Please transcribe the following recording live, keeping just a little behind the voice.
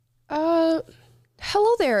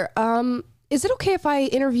Hello there. Is it okay if I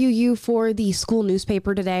interview you for the school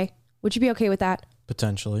newspaper today? Would you be okay with that?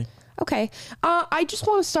 Potentially. Okay. I just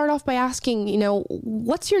want to start off by asking,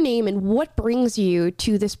 what's your name and what brings you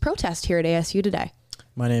to this protest here at ASU today?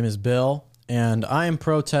 My name is Bill, and I am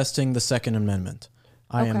protesting the Second Amendment.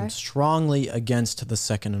 I am strongly against the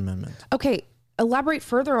Second Amendment. Okay. Elaborate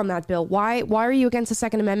further on that, Bill. Why are you against the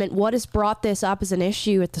Second Amendment? What has brought this up as an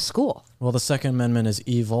issue at the school? Well, the Second Amendment is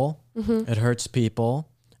evil. It hurts people,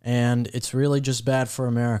 and it's really just bad for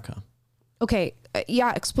America. Okay.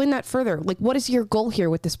 Explain that further. Like, what is your goal here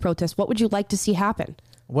with this protest? What would you like to see happen?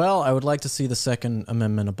 Well, I would like to see the Second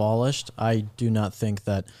Amendment abolished. I do not think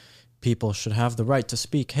that people should have the right to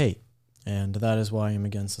speak hate, and that is why I am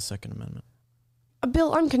against the Second Amendment.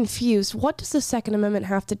 Bill, I'm confused. What does the Second Amendment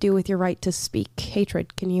have to do with your right to speak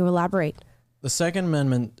hatred? Can you elaborate? The Second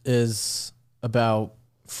Amendment is about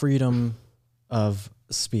freedom of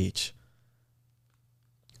speech.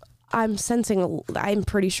 I'm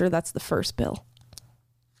pretty sure that's the first bill.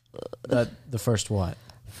 The first what?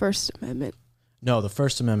 First Amendment. No, the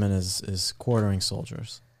First Amendment is quartering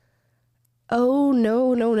soldiers. Oh,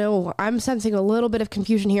 no. I'm sensing a little bit of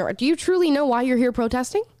confusion here. Do you truly know why you're here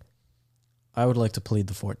protesting? I would like to plead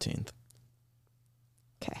the 14th.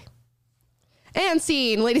 Okay. And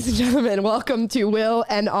scene, ladies and gentlemen, welcome to Will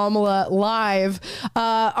and Amala Live.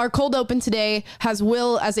 Our cold open today has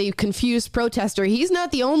Will as a confused protester. He's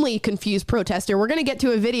not the only confused protester. We're going to get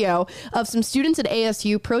to a video of some students at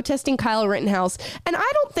ASU protesting Kyle Rittenhouse, and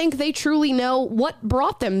I don't think they truly know what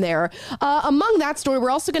brought them there. Among that story, we're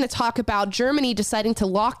also going to talk about Germany deciding to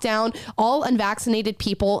lock down all unvaccinated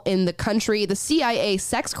people in the country, the CIA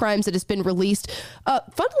sex crimes that has been released,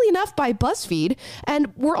 funnily enough, by BuzzFeed,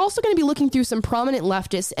 and we're also going to be looking through some prominent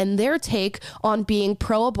leftists and their take on being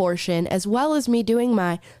pro-abortion, as well as me doing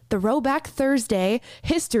my Throwback Thursday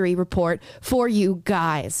history report for you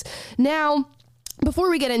guys. Now,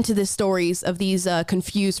 before we get into the stories of these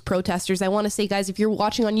confused protesters, I want to say, guys, if you're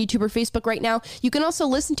watching on YouTube or Facebook right now, you can also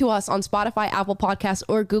listen to us on Spotify, Apple Podcasts,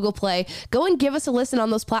 or Google Play. Go and give us a listen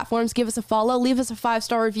on those platforms. Give us a follow. Leave us a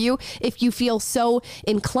 5-star review if you feel so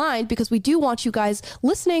inclined, because we do want you guys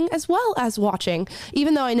listening as well as watching,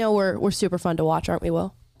 even though I know we're super fun to watch, aren't we,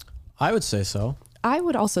 Will? I would say so. I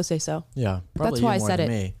would also say so. Yeah, probably. That's why I said it.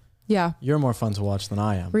 Me. Yeah. You're more fun to watch than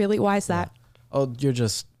I am. Really? Why is that? Yeah. Oh,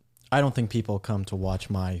 I don't think people come to watch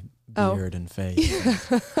my beard and face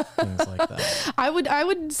and things like that. I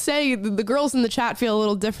would say the girls in the chat feel a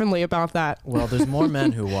little differently about that. Well, there's more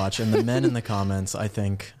men who watch, and the men in the comments, I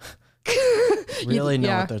think, really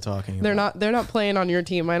know what they're talking about. They're not playing on your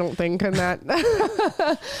team, I don't think, in that.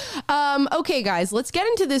 Okay, guys, let's get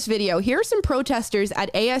into this video. Here are some protesters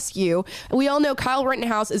at ASU. We all know Kyle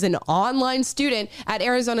Rittenhouse is an online student at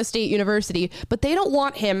Arizona State University, but they don't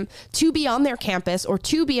want him to be on their campus or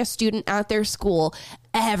to be a student at their school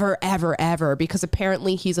ever, because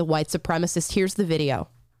apparently he's a white supremacist. Here's the video.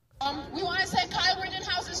 We want to say Kyle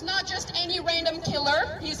Rittenhouse is not just any random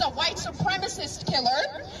killer. He's a white supremacist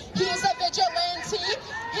killer. He is a vigilante.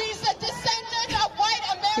 He's a descendant of white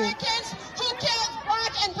Americans who killed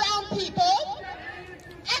black and brown people.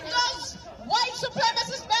 And those white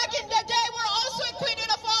supremacists back in the day were also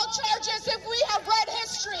acquitted of all charges if we have read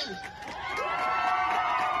history.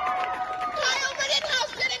 Kyle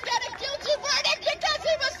Rittenhouse didn't get a guilty verdict because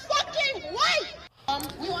he was fucking white.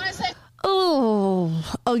 We want to say...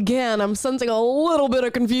 Oh, again, I'm sensing a little bit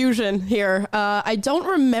of confusion here. I don't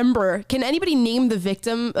remember. Can anybody name the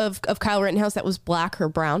victim of Kyle Rittenhouse that was black or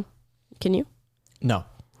brown? Can you? No.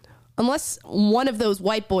 Unless one of those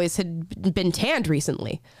white boys had been tanned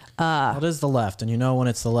recently. Well, it is the left, and when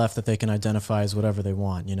it's the left that they can identify as whatever they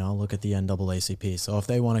want, look at the NAACP. So if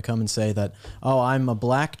they want to come and say that, oh, I'm a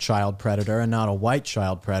black child predator and not a white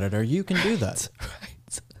child predator, you can do that. Right.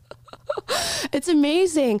 It's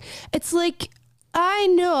amazing. It's like, I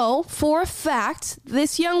know for a fact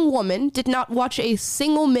this young woman did not watch a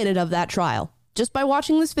single minute of that trial. Just by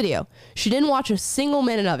watching this video, she didn't watch a single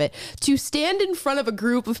minute of it. To stand in front of a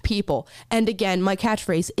group of people, and again, my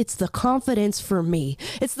catchphrase, it's the confidence for me.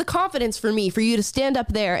 It's the confidence for me for you to stand up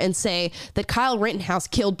there and say that Kyle Rittenhouse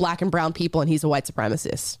killed black and brown people and he's a white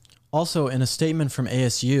supremacist. Also, in a statement from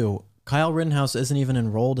ASU, Kyle Rittenhouse isn't even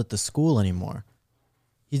enrolled at the school anymore.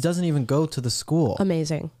 He doesn't even go to the school.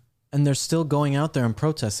 Amazing. And they're still going out there and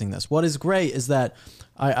protesting this. What is great is that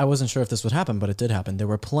I wasn't sure if this would happen, but it did happen. There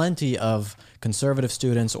were plenty of conservative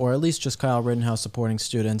students, or at least just Kyle Rittenhouse supporting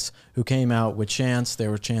students, who came out with chants. They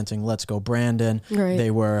were chanting, "Let's go, Brandon." Right.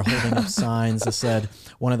 They were holding up signs that said,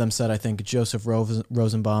 one of them said, I think, Joseph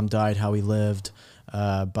Rosenbaum died how he lived,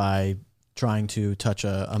 by trying to touch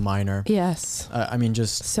a minor. Yes. I mean,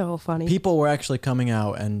 just So funny. people were actually coming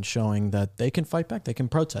out and showing that they can fight back. They can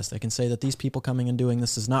protest. They can say that these people coming and doing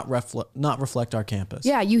this does not reflect our campus.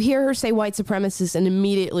 Yeah, you hear her say white supremacist, and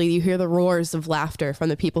immediately you hear the roars of laughter from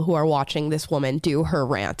the people who are watching this woman do her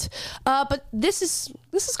rant. But this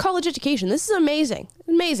is college education. This is amazing.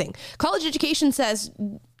 Amazing. College education says,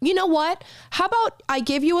 you know what? How about I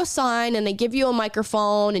give you a sign and I give you a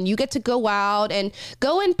microphone and you get to go out and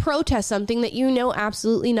go and protest something that you know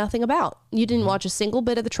absolutely nothing about. You didn't watch a single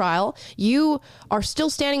bit of the trial. You are still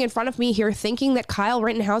standing in front of me here thinking that Kyle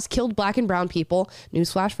Rittenhouse killed black and brown people.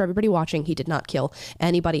 Newsflash for everybody watching. He did not kill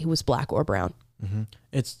anybody who was black or brown. Mm-hmm.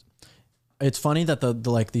 It's funny that the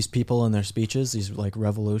like these people in their speeches, these like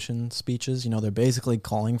revolution speeches, you know, they're basically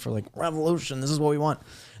calling for like revolution. This is what we want.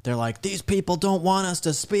 They're like, these people don't want us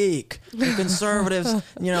to speak. The conservatives,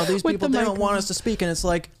 you know, these people they don't want us to speak. And it's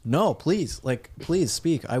like, no, please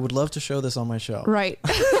speak. I would love to show this on my show. Right.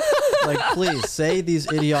 Like, please say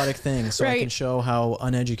these idiotic things so Right. I can show how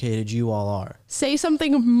uneducated you all are. Say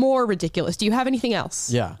something more ridiculous. Do you have anything else?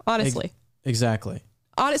 Yeah. Honestly. Exactly.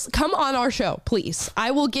 Honestly, come on our show, please.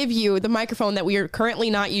 I will give you the microphone that we are currently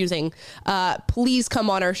not using. Please come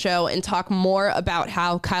on our show and talk more about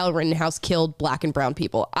how Kyle Rittenhouse killed black and brown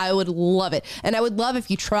people. I would love it. And I would love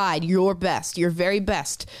if you tried your best, your very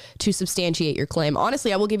best, to substantiate your claim.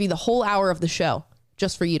 Honestly, I will give you the whole hour of the show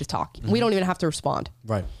just for you to talk. We don't even have to respond.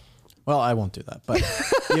 Right. Well, I won't do that, but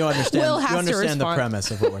you understand. Will has You to understand the respond.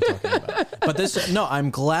 premise of what we're talking about. But I'm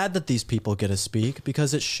glad that these people get to speak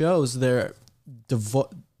because it shows that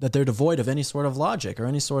they're devoid of any sort of logic or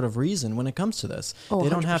any sort of reason when it comes to this. Oh, they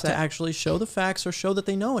don't have to 100%. actually show the facts or show that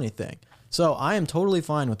they know anything. So I am totally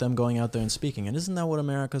fine with them going out there and speaking. And isn't that what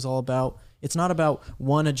America's all about? It's not about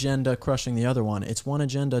one agenda crushing the other one. It's one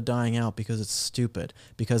agenda dying out because it's stupid,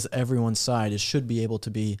 because everyone's side should be able to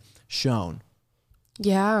be shown.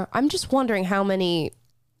 Yeah, I'm just wondering how many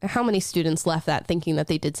students left that thinking that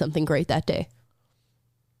they did something great that day.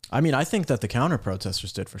 I mean, I think that the counter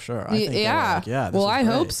protesters did for sure. I think they were like, this well, is I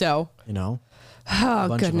great. hope so. You know, Oh, a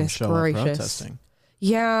bunch of them goodness show up gracious. protesting.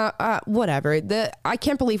 Yeah, whatever. I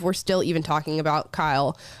can't believe we're still even talking about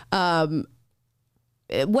Kyle.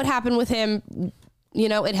 What happened with him? You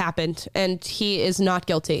know, it happened, and he is not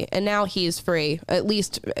guilty, and now he is free, at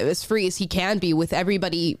least as free as he can be, with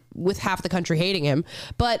everybody, with half the country hating him.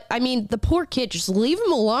 But I mean, the poor kid, just leave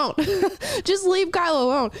him alone. Just leave Kyle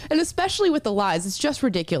alone, and especially with the lies, it's just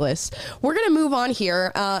ridiculous. We're gonna move on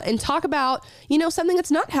here and talk about, you know, something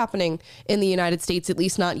that's not happening in the United States, at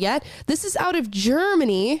least not yet. This is out of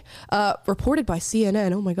Germany, reported by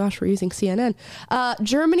CNN. Oh my gosh, we're using CNN.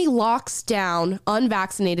 Germany locks down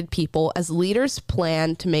unvaccinated people as leaders plan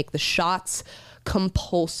to make the shots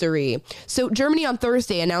compulsory. So Germany on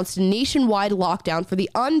Thursday announced a nationwide lockdown for the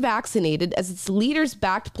unvaccinated as its leaders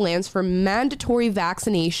backed plans for mandatory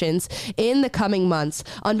vaccinations in the coming months.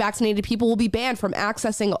 Unvaccinated people will be banned from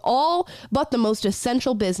accessing all but the most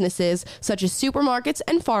essential businesses such as supermarkets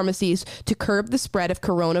and pharmacies to curb the spread of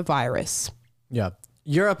coronavirus. Yeah.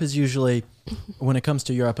 Europe is usually, when it comes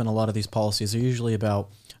to Europe and a lot of these policies, they're usually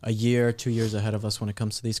about a year, 2 years ahead of us when it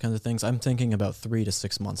comes to these kinds of things. I'm thinking about 3 to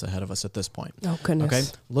 6 months ahead of us at this point. Oh, goodness.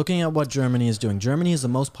 Okay. Looking at what Germany is doing. Germany is the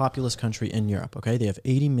most populous country in Europe. Okay. They have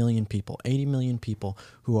 80 million people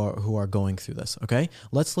who are going through this. Okay.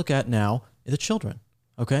 Let's look at now the children.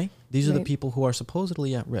 Okay. These are the people who are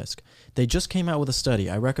supposedly at risk. They just came out with a study.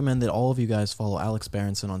 I recommend that all of you guys follow Alex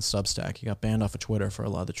Berenson on Substack. He got banned off of Twitter for a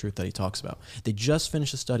lot of the truth that he talks about. They just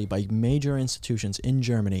finished a study by major institutions in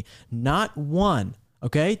Germany. Not one,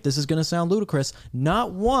 okay, this is going to sound ludicrous,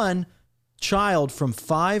 not one child from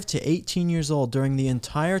 5 to 18 years old during the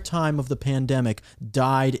entire time of the pandemic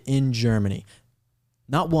died in Germany.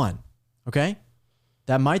 Not one, okay?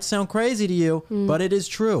 That might sound crazy to you, but it is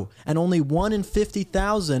true. And only 1 in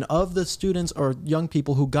 50,000 of the students or young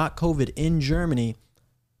people who got COVID in Germany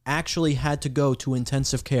actually had to go to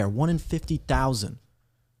intensive care. 1 in 50,000.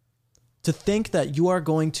 To think that you are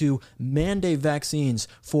going to mandate vaccines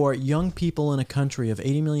for young people in a country of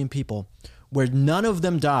 80 million people where none of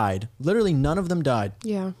them died, literally none of them died,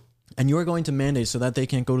 Yeah. and you're going to mandate so that they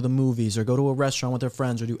can't go to the movies or go to a restaurant with their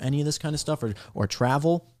friends or do any of this kind of stuff or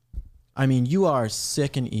travel, I mean, you are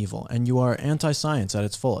sick and evil, and you are anti-science at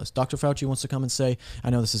its fullest. Dr. Fauci wants to come and say, I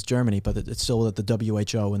know this is Germany, but it's still the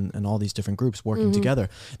WHO and all these different groups working together.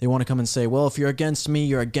 They want to come and say, well, if you're against me,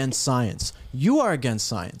 you're against science. You are against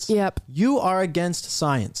science. Yep. You are against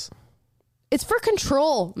science. It's for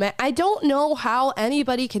control, man. I don't know how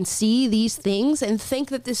anybody can see these things and think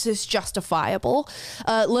that this is justifiable.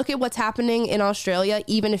 Look at what's happening in Australia,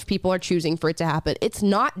 even if people are choosing for it to happen. It's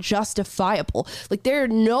not justifiable. Like, there are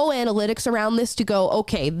no analytics around this to go,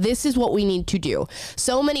 okay, this is what we need to do.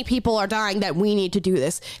 So many people are dying that we need to do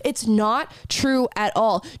this. It's not true at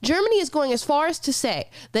all. Germany is going as far as to say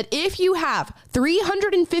that if you have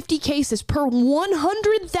 350 cases per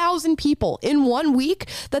 100,000 people in 1 week,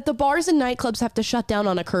 that the bars and nightclubs have to shut down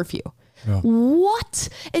on a curfew. Yeah. What?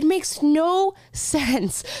 It makes no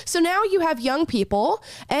sense. So now you have young people,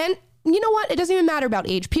 and you know what? It doesn't even matter about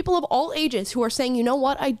age. People of all ages who are saying, you know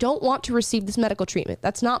what? I don't want to receive this medical treatment.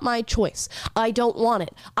 That's not my choice. I don't want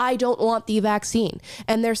it. I don't want the vaccine.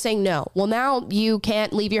 And they're saying no. Well, now you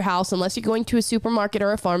can't leave your house unless you're going to a supermarket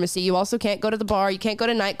or a pharmacy. You also can't go to the bar. You can't go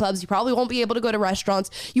to nightclubs. You probably won't be able to go to restaurants.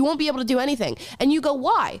 You won't be able to do anything. And you go,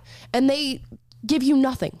 why? And they give you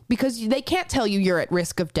nothing, because they can't tell you you're at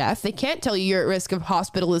risk of death. They can't tell you you're at risk of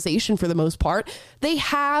hospitalization for the most part. They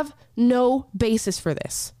have no basis for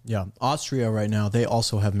this. Yeah. Austria right now, they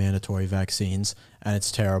also have mandatory vaccines, and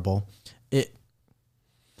it's terrible.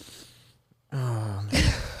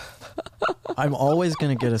 I'm always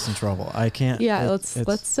going to get us in trouble. I can't. Yeah.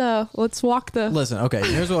 Let's walk the. Listen. Okay.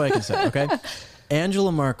 Here's what I can say. Okay.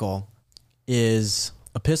 Angela Merkel is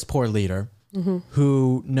a piss poor leader. Mm-hmm.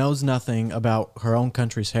 Who knows nothing about her own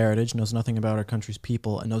country's heritage, knows nothing about her country's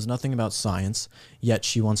people, and knows nothing about science, yet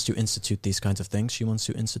she wants to institute these kinds of things. She wants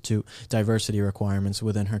to institute diversity requirements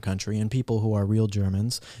within her country, and people who are real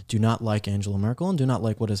Germans do not like Angela Merkel and do not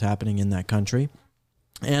like what is happening in that country.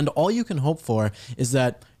 And all you can hope for is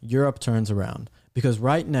that Europe turns around, because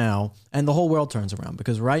right now, and the whole world turns around,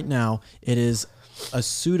 because right now it is a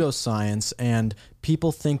pseudoscience and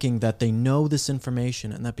people thinking that they know this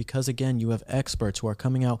information, and that because, again, you have experts who are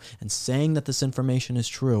coming out and saying that this information is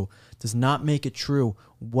true does not make it true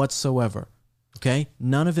whatsoever. Okay?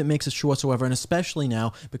 None of it makes it true whatsoever, and especially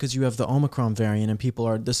now because you have the Omicron variant and people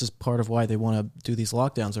are, this is part of why they want to do these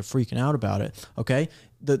lockdowns, are freaking out about it. Okay?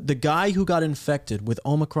 The guy who got infected with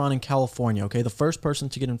Omicron in California, okay, the first person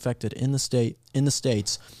to get infected in the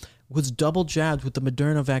States, was double jabbed with the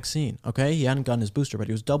Moderna vaccine, okay? He hadn't gotten his booster, but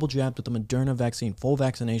he was double jabbed with the Moderna vaccine, full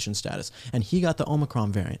vaccination status, and he got the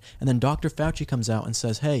Omicron variant. And then Dr. Fauci comes out and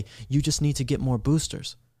says, hey, you just need to get more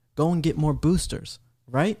boosters. Go and get more boosters,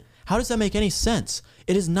 right? How does that make any sense?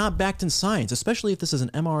 It is not backed in science, especially if this is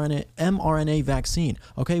an mRNA vaccine.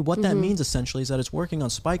 Okay, what that means essentially is that it's working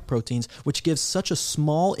on spike proteins, which gives such a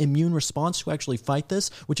small immune response to actually fight this,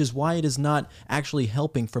 which is why it is not actually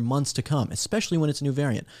helping for months to come, especially when it's a new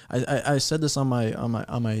variant. I said this on my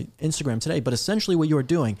Instagram today, but essentially what you are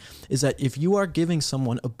doing is that if you are giving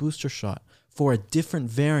someone a booster shot for a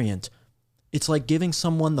different variant, it's like giving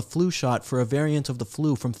someone the flu shot for a variant of the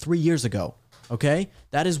flu from 3 years ago. Okay?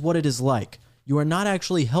 That is what it is like. You are not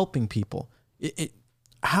actually helping people.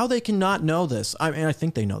 How they cannot know this, I mean, I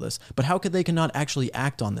think they know this, but how could they cannot actually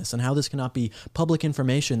act on this, and how this cannot be public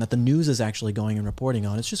information that the news is actually going and reporting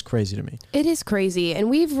on? It's just crazy to me. It is crazy.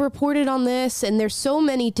 And we've reported on this, and there's so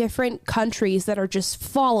many different countries that are just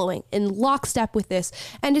following in lockstep with this.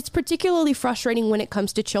 And it's particularly frustrating when it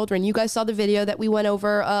comes to children. You guys saw the video that we went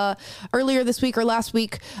over earlier this week or last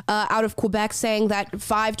week out of Quebec, saying that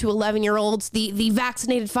 5 to 11-year-olds, the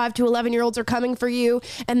vaccinated 5 to 11-year-olds are coming for you.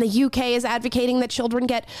 And the UK is advocating that children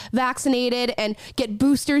get vaccinated and get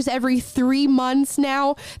boosters every 3 months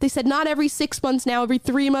now. They said not every 6 months now, every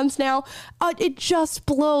 3 months now. It just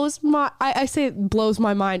blows I say it blows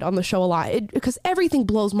my mind on the show a lot, because everything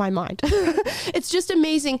blows my mind. It's just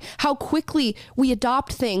amazing how quickly we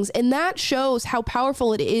adopt things, and that shows how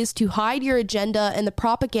powerful it is to hide your agenda and the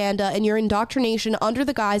propaganda and your indoctrination under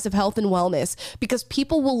the guise of health and wellness, because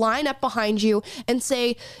people will line up behind you and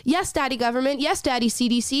say, yes, daddy government, yes, daddy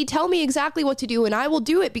CDC, tell me exactly what to do, and I will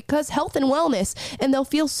do it because health and wellness. And they'll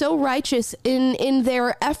feel so righteous in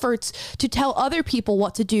their efforts to tell other people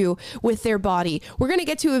what to do with their body. We're going to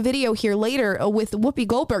get to a video here later with Whoopi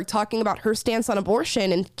Goldberg talking about her stance on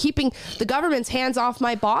abortion and keeping the government's hands off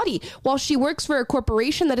my body while she works for a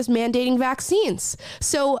corporation that is mandating vaccines.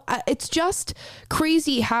 So it's just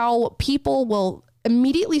crazy how people will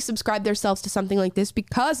immediately subscribe themselves to something like this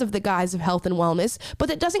because of the guise of health and wellness, but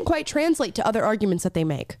that doesn't quite translate to other arguments that they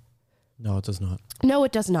make. No, it does not. No,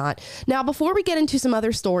 it does not. Now, before we get into some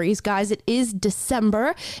other stories, guys, it is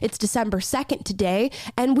December. It's December 2nd today,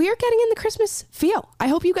 and we're getting in the Christmas feel. I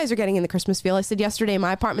hope you guys are getting in the Christmas feel. I said yesterday,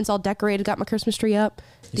 my apartment's all decorated, got my Christmas tree up.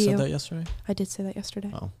 You said that yesterday? I did say that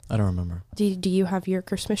yesterday. Oh, I don't remember. Do you have your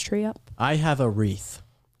Christmas tree up? I have a wreath.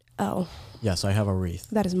 Oh. Yes, I have a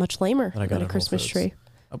wreath. That is much lamer than a Christmas tree.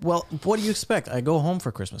 Well, what do you expect? I go home for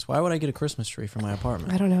Christmas. Why would I get a Christmas tree for my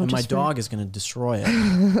apartment? I don't know. And my dog is going to destroy it.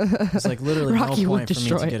 It's like literally Rocky no would point for me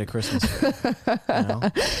destroy to it. get a Christmas tree. You know?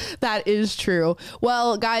 That is true.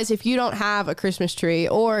 Well, guys, if you don't have a Christmas tree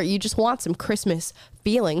or you just want some Christmas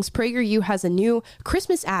feelings, PragerU has a new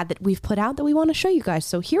Christmas ad that we've put out that we want to show you guys.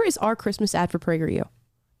 So here is our Christmas ad for PragerU.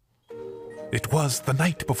 It was the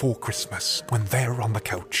night before Christmas, when there on the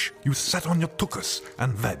couch, you sat on your tuchus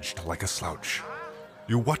and vegged like a slouch.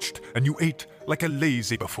 You watched and you ate like a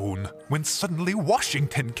lazy buffoon, when suddenly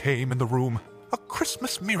Washington came in the room. A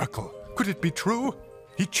Christmas miracle. Could it be true?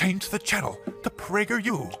 He changed the channel to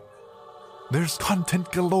PragerU. There's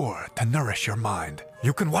content galore to nourish your mind.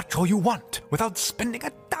 You can watch all you want without spending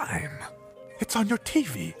a dime. It's on your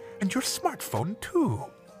TV and your smartphone, too.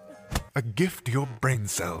 A gift to your brain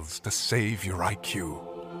cells to save your IQ.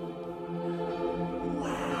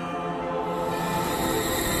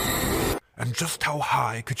 And just how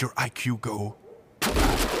high could your IQ go?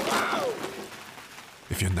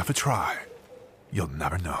 If you never try, you'll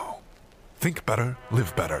never know. Think better,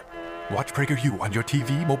 live better. Watch PragerU on your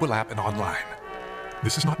TV, mobile app, and online.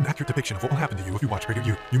 This is not an accurate depiction of what will happen to you if you watch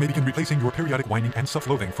PragerU. You may begin replacing your periodic whining and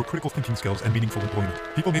self-loathing for critical thinking skills and meaningful employment.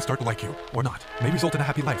 People may start to like you, or not. May result in a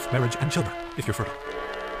happy life, marriage, and children, if you're fertile.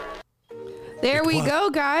 There we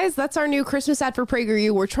go, guys. That's our new Christmas ad for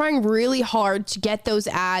PragerU. We're trying really hard to get those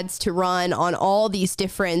ads to run on all these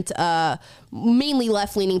different, mainly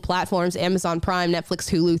left-leaning platforms, Amazon Prime,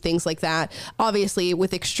 Netflix, Hulu, things like that. Obviously,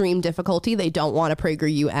 with extreme difficulty, they don't want a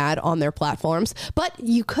PragerU ad on their platforms. But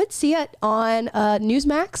you could see it on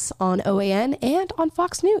Newsmax, on OAN, and on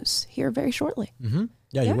Fox News here very shortly. Mm-hmm.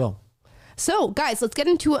 Yeah, you will. So, guys, let's get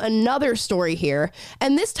into another story here.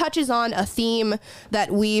 And this touches on a theme that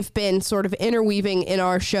we've been sort of interweaving in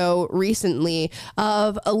our show recently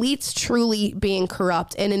of elites truly being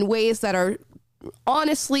corrupt and in ways that are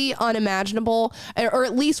honestly unimaginable, or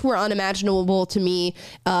at least were unimaginable to me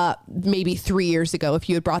maybe 3 years ago. If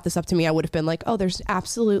you had brought this up to me, I would have been like, oh, there's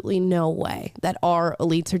absolutely no way that our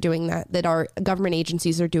elites are doing that our government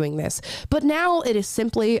agencies are doing this. But now it is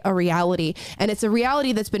simply a reality, and it's a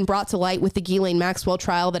reality that's been brought to light with the Ghislaine Maxwell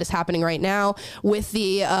trial that is happening right now, with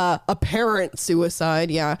the apparent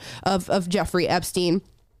suicide of Jeffrey Epstein.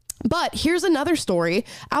 But here's another story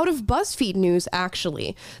out of BuzzFeed News,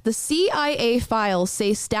 actually. The CIA files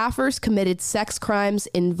say staffers committed sex crimes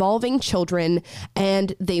involving children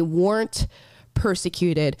and they weren't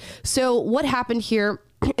persecuted. So what happened here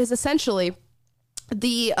is essentially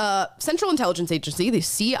the Central Intelligence Agency, the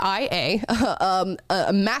CIA,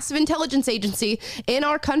 a massive intelligence agency in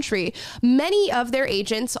our country, many of their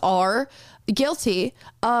agents are guilty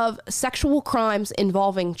of sexual crimes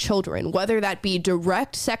involving children, whether that be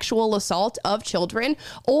direct sexual assault of children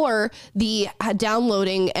or the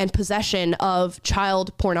downloading and possession of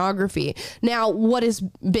child pornography. Now, what has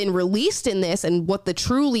been released in this, and what the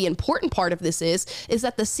truly important part of this is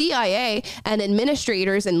that the CIA and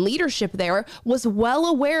administrators and leadership there was well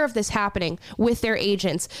aware of this happening with their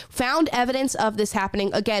agents, found evidence of this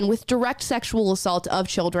happening, again, with direct sexual assault of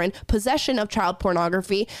children, possession of child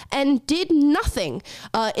pornography, and did nothing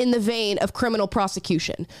in the vein of criminal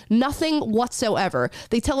prosecution. Nothing whatsoever.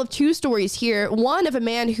 They tell of two stories here. One of a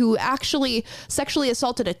man who actually sexually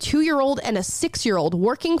assaulted a 2-year-old and a 6-year-old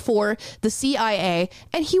working for the CIA,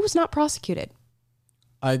 and he was not prosecuted.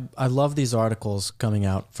 I love these articles coming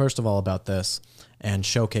out, first of all, about this and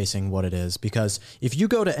showcasing what it is. Because if you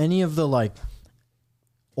go to any of the like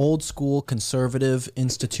old school conservative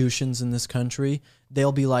institutions in this country,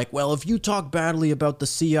 they'll be like, well, if you talk badly about the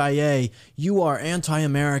CIA, you are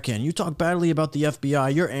anti-American. You talk badly about the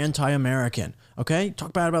FBI, you're anti-American. Okay?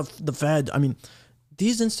 Talk bad about the Fed. I mean,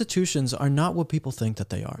 these institutions are not what people think that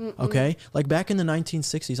they are. Okay? Like back in the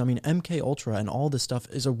 1960s, I mean, MK Ultra and all this stuff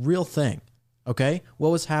is a real thing. Okay, what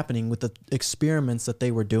was happening with the experiments that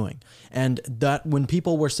they were doing? And that when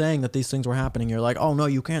people were saying that these things were happening, you're like, oh no,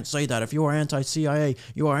 you can't say that. If you are anti-CIA,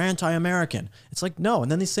 you are anti-American. It's like, no.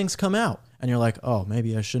 And then these things come out and you're like, oh,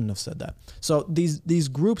 maybe I shouldn't have said that. So these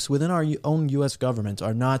groups within our own U.S. government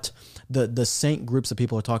are not the saint groups that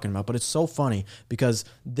people are talking about. But it's so funny because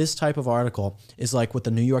this type of article is like what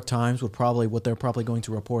the New York Times what they're probably going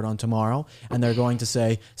to report on tomorrow. And they're going to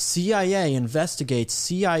say, CIA investigates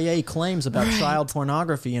CIA claims about child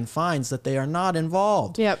pornography and finds that they are not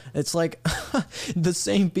involved. Yep. It's like the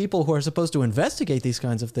same people who are supposed to investigate these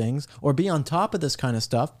kinds of things or be on top of this kind of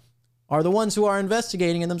stuff are the ones who are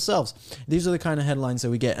investigating it themselves. These are the kind of headlines that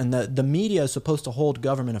we get. And the media is supposed to hold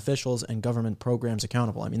government officials and government programs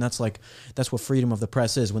accountable. I mean, that's what freedom of the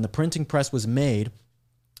press is. When the printing press was made,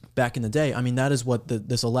 back in the day. I mean, that is what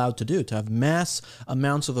this allowed to do, to have mass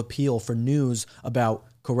amounts of appeal for news about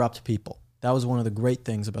corrupt people. That was one of the great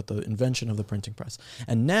things about the invention of the printing press.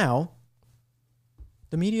 And now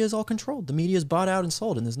the media is all controlled. The media is bought out and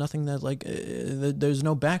sold, and there's nothing that there's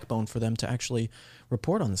no backbone for them to actually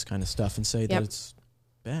report on this kind of stuff and say that it's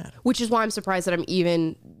bad. Which is why I'm surprised that I'm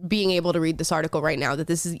even being able to read this article right now, that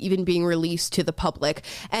this is even being released to the public.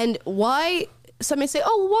 And why some may say,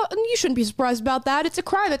 oh, well, you shouldn't be surprised about that. It's a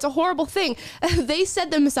crime. It's a horrible thing. They said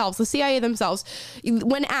themselves, the CIA themselves,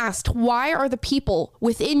 when asked, why are the people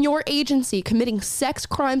within your agency committing sex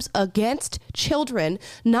crimes against children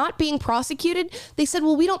not being prosecuted? They said,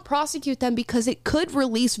 well, we don't prosecute them because it could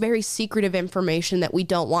release very secretive information that we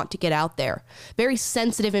don't want to get out there. Very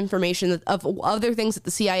sensitive information of other things that the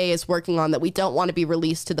CIA is working on that we don't want to be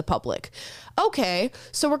released to the public. Okay,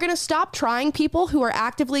 so we're going to stop trying people who are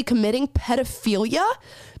actively committing pedophilia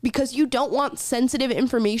because you don't want sensitive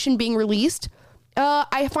information being released?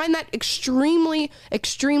 I find that extremely,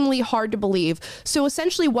 extremely hard to believe. So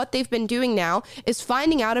essentially what they've been doing now is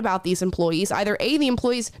finding out about these employees. Either A, the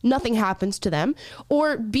employees, nothing happens to them,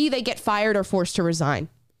 or B, they get fired or forced to resign.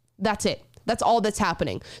 That's it. That's all that's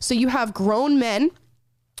happening. So you have grown men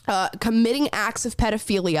committing acts of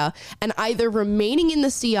pedophilia and either remaining in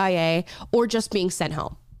the CIA or just being sent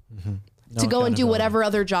home to go and do whatever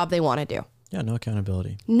other job they want to do. Yeah, no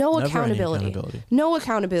accountability. No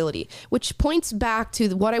accountability, which points back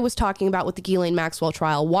to what I was talking about with the Ghislaine Maxwell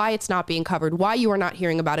trial, why it's not being covered, why you are not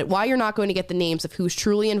hearing about it, why you're not going to get the names of who's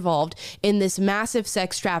truly involved in this massive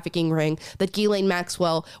sex trafficking ring that Ghislaine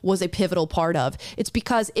Maxwell was a pivotal part of. It's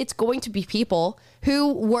because it's going to be people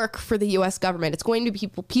who work for the U.S. government. It's going to be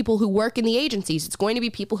people who work in the agencies. It's going to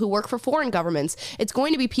be people who work for foreign governments. It's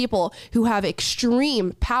going to be people who have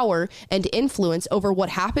extreme power and influence over what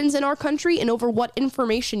happens in our country and over what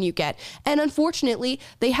information you get. And unfortunately,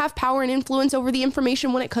 they have power and influence over the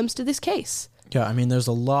information when it comes to this case. Yeah, I mean, there's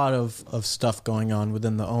a lot of stuff going on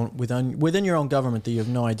within your own government that you have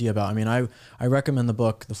no idea about. I mean, I recommend the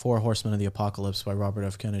book The Four Horsemen of the Apocalypse by Robert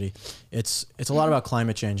F. Kennedy. It's a lot about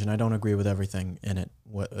climate change, and I don't agree with everything in it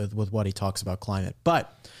with what he talks about climate.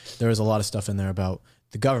 But there is a lot of stuff in there about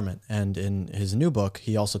the government. And in his new book,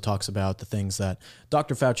 he also talks about the things that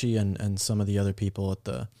Dr. Fauci and some of the other people at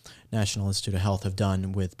the National Institute of Health have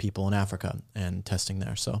done with people in Africa and testing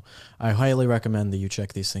there. So I highly recommend that you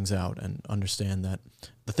check these things out and understand that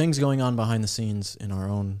the things going on behind the scenes in our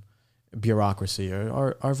own bureaucracy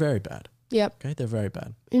are very bad. Yep. Okay, they're very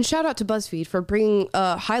bad. And shout out to BuzzFeed for bringing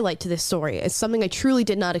a highlight to this story. It's something I truly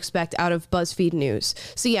did not expect out of BuzzFeed News.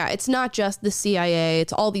 So yeah, it's not just the CIA.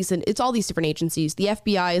 It's all these different agencies, the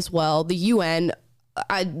FBI as well, the UN.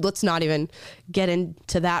 Let's not even get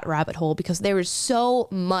into that rabbit hole because there is so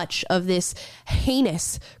much of this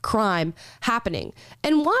heinous crime happening.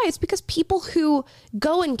 And why? It's because people who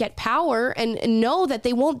go and get power and know that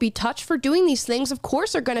they won't be touched for doing these things, of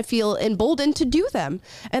course, are going to feel emboldened to do them.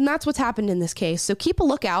 And that's what's happened in this case. So keep a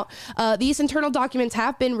lookout. These internal documents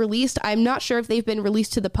have been released. I'm not sure if they've been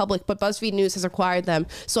released to the public, but BuzzFeed News has acquired them.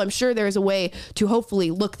 So I'm sure there is a way to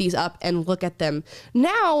hopefully look these up and look at them.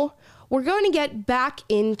 Now, we're going to get back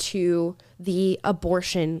into the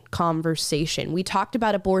abortion conversation. We talked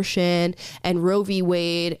about abortion and Roe v.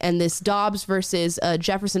 Wade and this Dobbs versus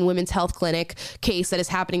Jefferson Women's Health Clinic case that is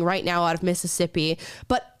happening right now out of Mississippi.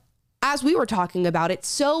 But as we were talking about it,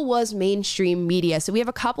 so was mainstream media. So we have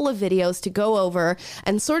a couple of videos to go over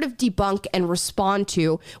and sort of debunk and respond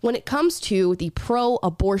to when it comes to the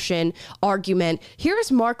pro-abortion argument.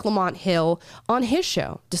 Here's Mark Lamont Hill on his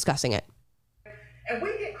show discussing it. And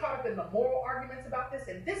we get caught up in the moral arguments about this,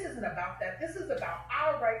 and this isn't about that. This is about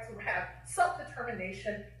our right to have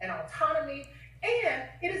self-determination and autonomy. And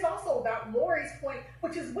it is also about Lori's point,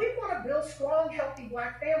 which is we want to build strong, healthy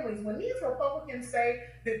Black families. When these Republicans say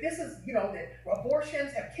that this is, that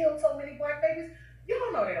abortions have killed so many Black babies,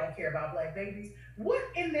 y'all know they don't care about Black babies. What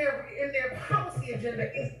in their policy agenda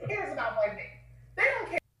cares about Black babies? They don't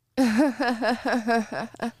care.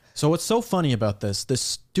 So what's so funny about this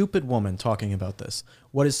stupid woman talking about this,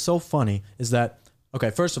 what is so funny is that, okay,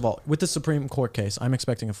 first of all, with the Supreme Court case, I'm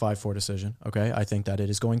expecting a 5-4 decision, okay? I think that it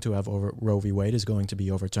is going to have Roe v. Wade is going to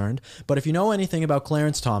be overturned. But if you know anything about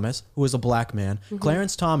Clarence Thomas, who is a Black man,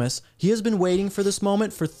 Clarence Thomas, he has been waiting for this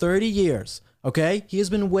moment for 30 years. Okay? He has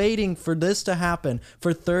been waiting for this to happen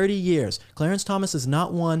for 30 years. Clarence Thomas is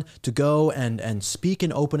not one to go and speak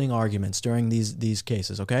in opening arguments during these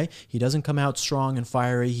cases, okay? He doesn't come out strong and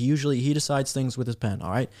fiery. He decides things with his pen,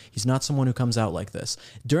 all right? He's not someone who comes out like this.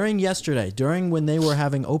 During when they were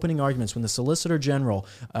having opening arguments, when the Solicitor General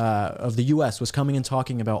of the U.S. was coming and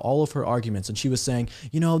talking about all of her arguments, and she was saying,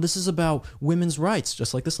 this is about women's rights,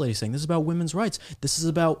 just like this lady saying, this is about women's rights. This is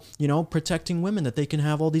about, protecting women, that they can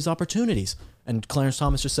have all these opportunities. And Clarence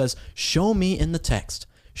Thomas just says, show me in the text.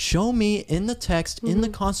 Show me in the text, in the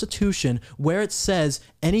Constitution, where it says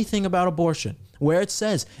anything about abortion, where it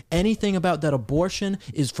says anything about that abortion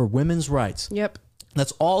is for women's rights. Yep.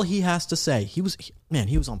 That's all he has to say. He was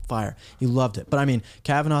on fire. He loved it. But I mean,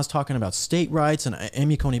 Kavanaugh's talking about state rights, and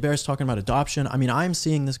Amy Coney Barrett's talking about adoption. I mean, I'm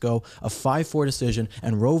seeing this go a 5-4 decision,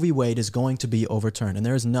 and Roe v. Wade is going to be overturned, and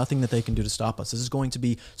there is nothing that they can do to stop us. This is going to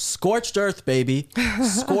be scorched earth, baby.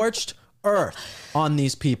 Scorched earth on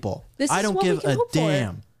these people. I don't give a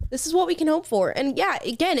damn. This is what we can hope for. And yeah,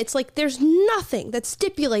 again, it's like there's nothing that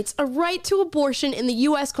stipulates a right to abortion in the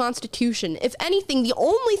U.S. Constitution. If anything, the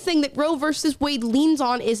only thing that Roe versus Wade leans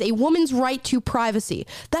on is a woman's right to privacy.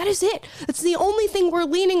 That is it. That's the only thing we're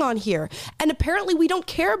leaning on here. And apparently we don't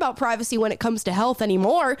care about privacy when it comes to health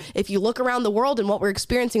anymore, if you look around the world and what we're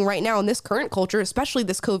experiencing right now in this current culture, especially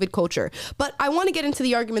this COVID culture. But I want to get into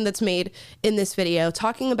the argument that's made in this video,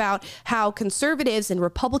 talking about how conservatives and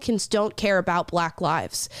Republicans don't care about Black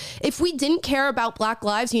lives. If we didn't care about Black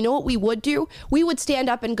lives, you know what we would do? We would stand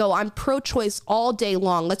up and go, I'm pro-choice all day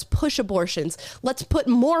long. Let's push abortions. Let's put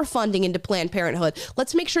more funding into Planned Parenthood.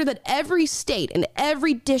 Let's make sure that every state and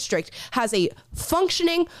every district has a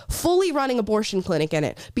functioning, fully running abortion clinic in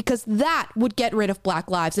it, because that would get rid of Black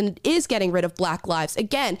lives, and it is getting rid of Black lives.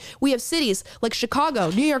 Again, we have cities like Chicago,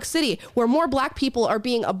 New York City, where more Black people are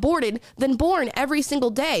being aborted than born every single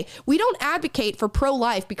day. We don't advocate for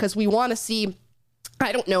pro-life because we want to see,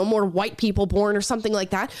 I don't know, more white people born or something like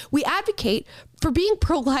that. We advocate for being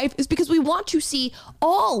pro-life is because we want to see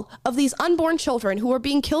all of these unborn children who are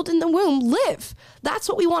being killed in the womb live. That's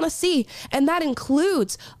what we want to see. And that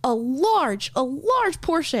includes a large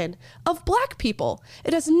portion of Black people.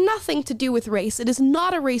 It has nothing to do with race. It is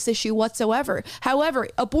not a race issue whatsoever. However,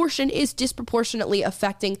 abortion is disproportionately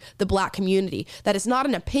affecting the Black community. That is not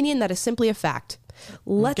an opinion. That is simply a fact.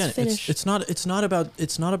 Let's finish. It's not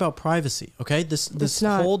about privacy. Okay, this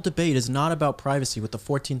whole debate is not about privacy with the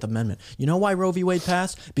 14th Amendment. You know why Roe v. Wade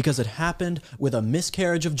passed? Because it happened with a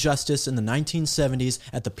miscarriage of justice in the 1970s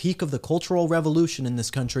at the peak of the Cultural Revolution in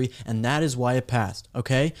this country, and that is why it passed.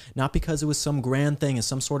 Okay, not because it was some grand thing, as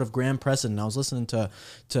some sort of grand precedent. I was listening to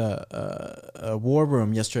a War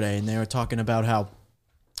Room yesterday, and they were talking about how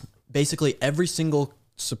basically every single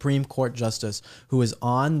Supreme Court justice who is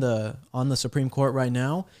on the Supreme Court right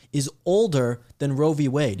now is older than Roe v.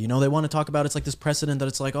 Wade. You know, they want to talk about it's like this precedent that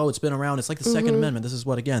it's like, oh, it's been around. It's like the Second Amendment. This is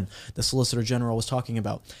what, again, the Solicitor General was talking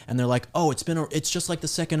about. And they're like, oh, it's just like the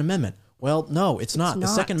Second Amendment. Well, no, it's not. The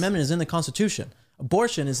Second Amendment is in the Constitution.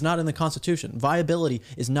 Abortion is not in the Constitution. Viability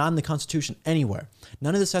is not in the Constitution anywhere.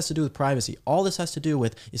 None of this has to do with privacy. All this has to do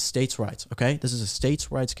with is states' rights, okay? This is a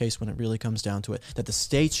states' rights case when it really comes down to it, that the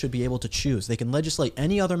states should be able to choose. They can legislate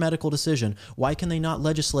any other medical decision. Why can they not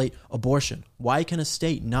legislate abortion? Why can a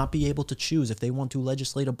state not be able to choose if they want to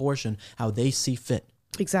legislate abortion how they see fit?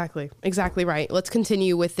 Exactly right. Let's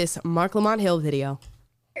continue with this Marc Lamont Hill video.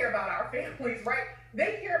 Care about our families, right?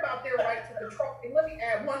 They care about their right to control. And let me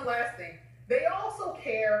add one last thing. They also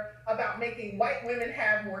care about making white women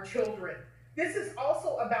have more children. This is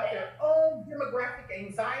also about their own demographic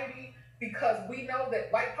anxiety, because we know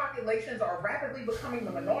that white populations are rapidly becoming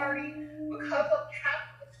the minority because of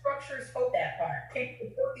capitalist structures. Folks can't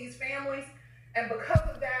support these families, and because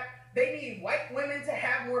of that, they need white women to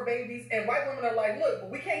have more babies. And white women are like, look,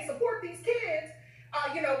 but we can't support these kids.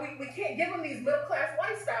 We can't give them these middle-class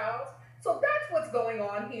lifestyles. So that's what's going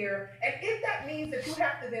on here. And if that means that you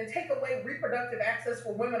have to then take away reproductive access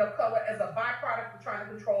for women of color as a byproduct of trying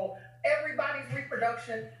to control everybody's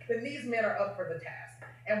reproduction, then these men are up for the task.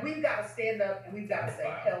 And we've got to stand up and we've got to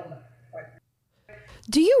say, hell no.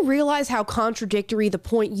 Do you realize how contradictory the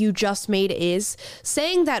point you just made is?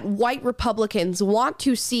 Saying that white Republicans want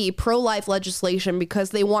to see pro-life legislation because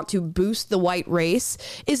they want to boost the white race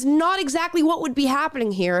is not exactly what would be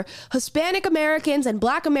happening here. Hispanic Americans and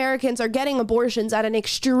Black Americans are getting abortions at an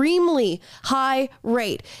extremely high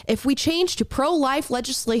rate. If we changed to pro-life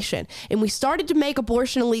legislation and we started to make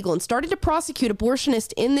abortion illegal and started to prosecute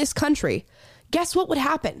abortionists in this country, guess what would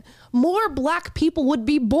happen? More black people would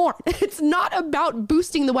be born. It's not about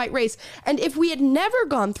boosting the white race. And if we had never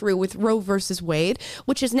gone through with Roe versus Wade,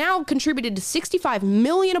 which has now contributed to 65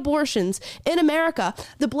 million abortions in America,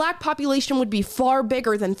 the black population would be far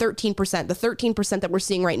bigger than 13%, the 13% that we're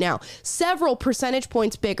seeing right now, several percentage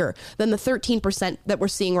points bigger than the 13% that we're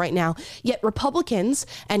seeing right now. Yet Republicans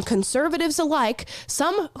and conservatives alike,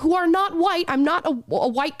 some who are not white, I'm not a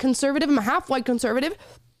white conservative, I'm a half white conservative,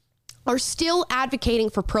 are still advocating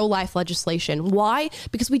for pro-life legislation. Why?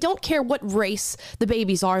 Because we don't care what race the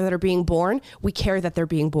babies are that are being born. We care that they're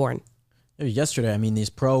being born. Yesterday, I mean, these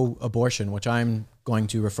pro-abortion, which I'm going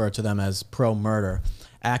to refer to them as pro-murder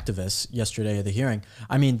activists yesterday at the hearing,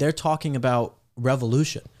 I mean, they're talking about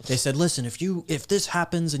revolution. They said, listen, if this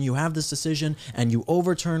happens and you have this decision and you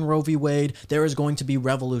overturn Roe v. Wade, there is going to be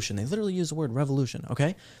revolution. They literally use the word revolution,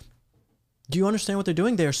 okay? Do you understand what they're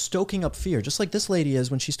doing? They're stoking up fear, just like this lady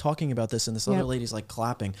is when she's talking about this, and this other lady's like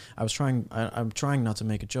clapping. I'm trying not to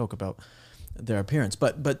make a joke about their appearance,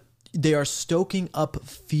 but they are stoking up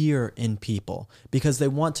fear in people because they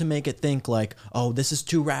want to make it think like, oh, this is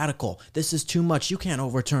too radical. This is too much. You can't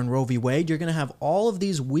overturn Roe v. Wade. You're going to have all of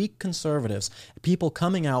these weak conservatives, people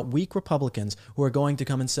coming out, weak Republicans who are going to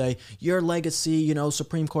come and say, your legacy,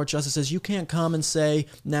 Supreme Court justices, you can't come and say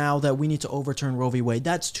now that we need to overturn Roe v. Wade.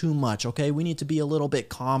 That's too much, okay? We need to be a little bit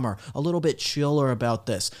calmer, a little bit chiller about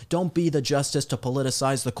this. Don't be the justice to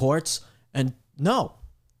politicize the courts. And no.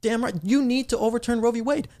 Damn right. You need to overturn Roe v.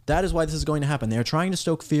 Wade. That is why this is going to happen. They are trying to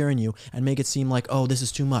stoke fear in you and make it seem like, oh, this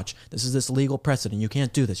is too much. This is this legal precedent. You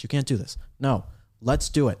can't do this. You can't do this. No, let's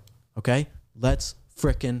do it. Okay? Let's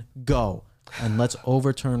frickin' go. And let's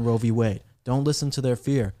overturn Roe v. Wade. Don't listen to their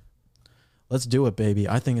fear. Let's do it, baby.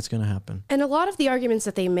 I think it's going to happen. And a lot of the arguments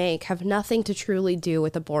that they make have nothing to truly do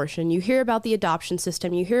with abortion. You hear about the adoption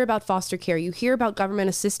system. You hear about foster care. You hear about government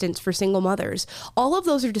assistance for single mothers. All of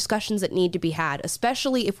those are discussions that need to be had,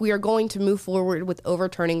 especially if we are going to move forward with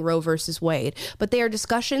overturning Roe versus Wade. But they are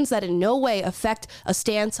discussions that in no way affect a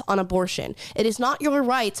stance on abortion. It is not your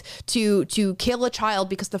right to kill a child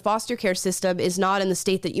because the foster care system is not in the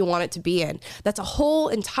state that you want it to be in. That's a whole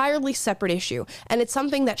entirely separate issue. And it's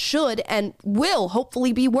something that should and will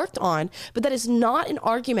hopefully be worked on, but that is not an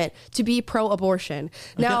argument to be pro-abortion.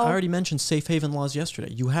 Now, I already mentioned safe haven laws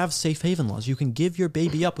yesterday. You have safe haven laws. You can give your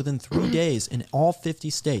baby up within 3 days in all 50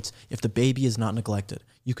 states if the baby is not neglected.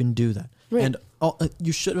 You can do that. Right. And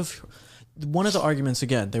you should have. One of the arguments,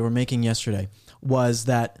 again, they were making yesterday was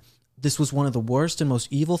that this was one of the worst and most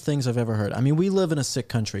evil things I've ever heard. I mean, we live in a sick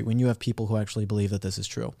country when you have people who actually believe that this is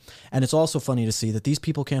true. And it's also funny to see that these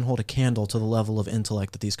people can't hold a candle to the level of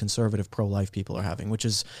intellect that these conservative pro-life people are having, which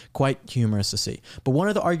is quite humorous to see. But one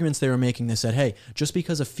of the arguments they were making, they said, hey, just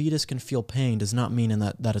because a fetus can feel pain does not mean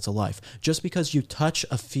that it's a life. Just because you touch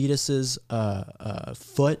a fetus's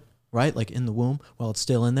foot, right, like in the womb while it's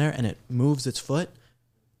still in there and it moves its foot,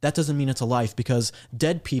 that doesn't mean it's a life, because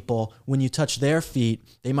dead people, when you touch their feet,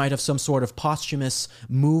 they might have some sort of posthumous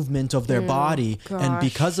movement of their body. Gosh. And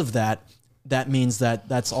because of that, that means that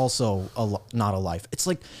that's also not a life. It's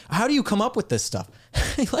like, how do you come up with this stuff?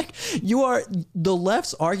 Like, the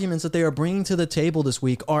left's arguments that they are bringing to the table this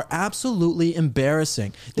week are absolutely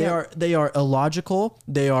embarrassing. They are illogical.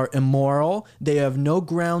 They are immoral. They have no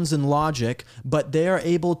grounds in logic, but they are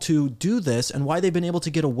able to do this. And why they've been able to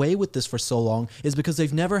get away with this for so long is because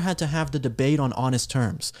they've never had to have the debate on honest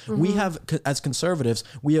terms. Mm-hmm. We have, as conservatives,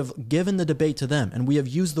 we have given the debate to them, and we have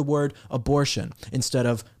used the word abortion instead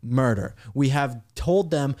of murder. We have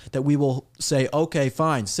told them that we will say, okay,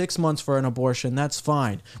 fine, 6 months for an abortion, that's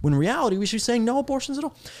fine. When in reality, we should be saying no abortions at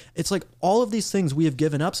all. It's like all of these things we have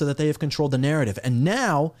given up so that they have controlled the narrative. And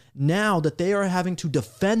now that they are having to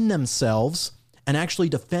defend themselves and actually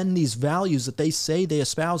defend these values that they say they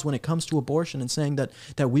espouse when it comes to abortion and saying that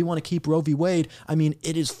we want to keep Roe v. Wade, I mean,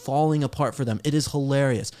 it is falling apart for them. It is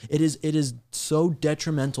hilarious. It is so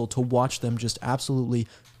detrimental to watch them just absolutely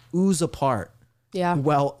ooze apart. Yeah.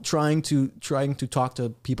 While trying to talk to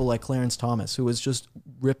people like Clarence Thomas, who is just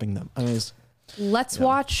ripping them. I mean, let's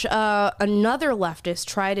watch another leftist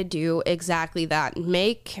try to do exactly that.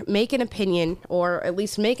 Make an opinion, or at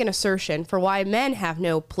least make an assertion for why men have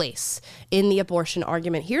no place in the abortion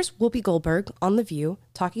argument. Here's Whoopi Goldberg on The View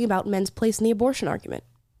talking about men's place in the abortion argument.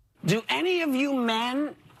 Do any of you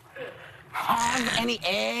men have any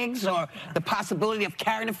eggs or the possibility of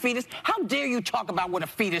carrying a fetus? How dare you talk about what a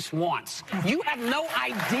fetus wants? You have no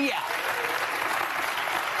idea.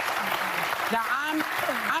 Now,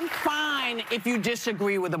 I'm fine if you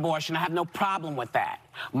disagree with abortion. I have no problem with that.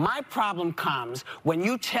 My problem comes when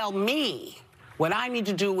you tell me what I need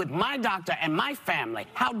to do with my doctor and my family.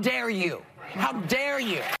 How dare you? How dare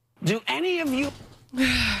you? Do any of you...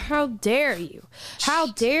 How dare you? How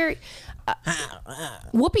dare...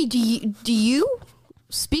 Whoopi, do you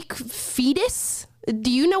speak fetus?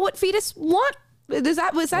 Do you know what fetus want? Was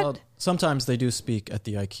that? Well, sometimes they do speak at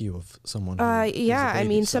the IQ of someone. Who is a Yeah, I baby,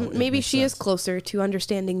 mean, so it maybe makes she is sense. closer to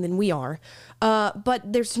understanding than we are. But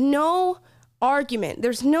there's no argument.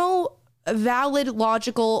 There's no valid,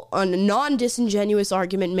 logical, non-disingenuous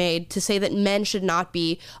argument made to say that men should not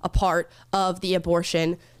be a part of the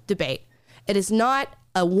abortion debate. It is not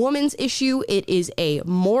a woman's issue. It is a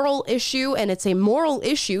moral issue, and it's a moral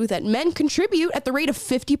issue that men contribute at the rate of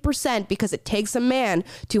 50% because it takes a man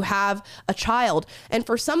to have a child. And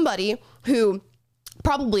for somebody who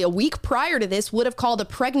probably a week prior to this would have called a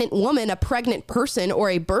pregnant woman a pregnant person or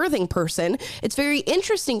a birthing person, it's very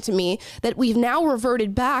interesting to me that we've now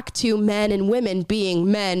reverted back to men and women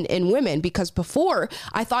being men and women, because before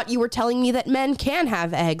I thought you were telling me that men can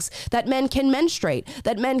have eggs, that men can menstruate,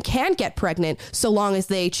 that men can get pregnant so long as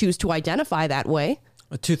they choose to identify that way.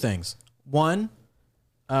 Two things. One,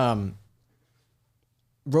 Roe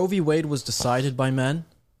v. Wade was decided by men,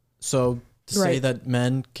 so to say Right. that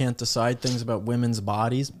men can't decide things about women's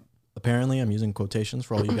bodies, apparently, I'm using quotations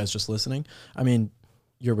for all you guys just listening. I mean,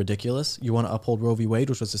 you're ridiculous. You want to uphold Roe v. Wade,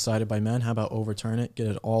 which was decided by men. How about overturn it, get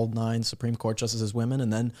it all 9 Supreme Court justices women,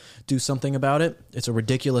 and then do something about it? It's a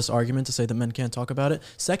ridiculous argument to say that men can't talk about it.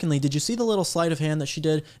 Secondly, did you see the little sleight of hand that she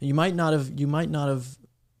did? You might not have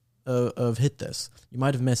hit this. You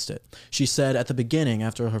might have missed it. She said at the beginning,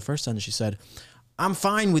 after her first sentence, she said, I'm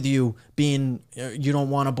fine with you being, you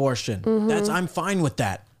don't want abortion. I'm fine with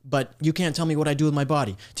that. But you can't tell me what I do with my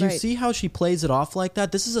body. Do you Right. see how she plays it off like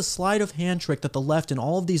that? This is a sleight of hand trick that the left and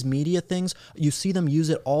all of these media things, you see them use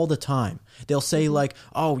it all the time. They'll say like,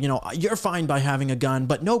 oh, you're fine by having a gun,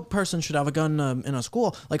 but no person should have a gun in a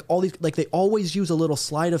school. Like all these, like they always use a little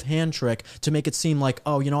sleight of hand trick to make it seem like,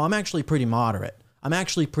 oh, I'm actually pretty moderate. I'm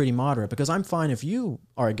actually pretty moderate because I'm fine if you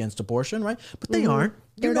are against abortion, right? But they aren't.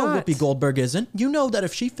 You They're know not. Whoopi Goldberg isn't. You know that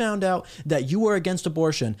if she found out that you were against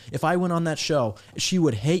abortion, if I went on that show, she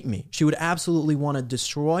would hate me. She would absolutely want to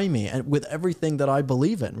destroy me and with everything that I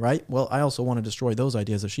believe in, right? Well, I also want to destroy those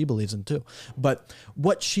ideas that she believes in too. But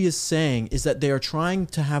what she is saying is that they are trying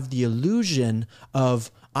to have the illusion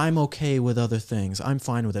of I'm okay with other things. I'm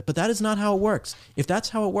fine with it. But that is not how it works. If that's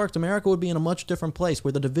how it worked, America would be in a much different place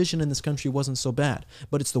where the division in this country wasn't so bad.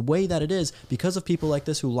 But it's the way that it is because of people like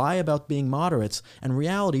this who lie about being moderates and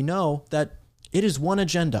reality know that it is one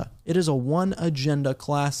agenda. It is a one agenda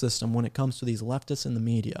class system when it comes to these leftists in the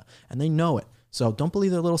media. And they know it. So don't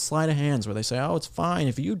believe their little sleight of hands where they say, oh, it's fine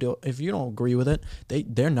if you don't agree with it.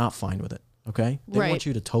 They're not fine with it. Okay? They Right. want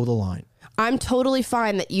you to toe the line. I'm totally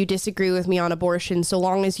fine that you disagree with me on abortion so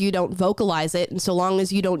long as you don't vocalize it and so long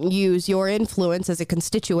as you don't use your influence as a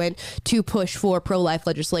constituent to push for pro-life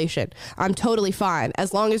legislation. I'm totally fine.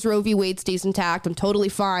 As long as Roe v. Wade stays intact, I'm totally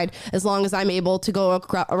fine. As long as I'm able to go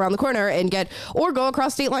around the corner and go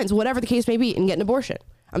across state lines, whatever the case may be, and get an abortion.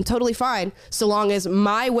 I'm totally fine so long as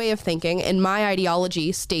my way of thinking and my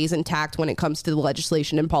ideology stays intact when it comes to the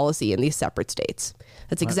legislation and policy in these separate states.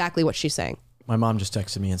 That's exactly what she's saying. My mom just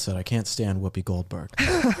texted me and said, I can't stand Whoopi Goldberg.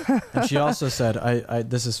 And she also said,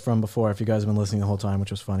 this is from before, if you guys have been listening the whole time,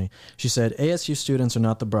 which was funny. She said, ASU students are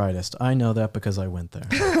not the brightest. I know that because I went there.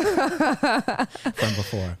 From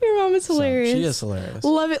before. Your mom is So, hilarious. she is hilarious.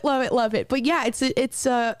 Love it, love it, love it. But yeah,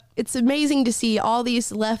 it's amazing to see all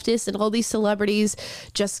these leftists and all these celebrities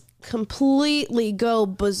just completely go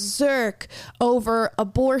berserk over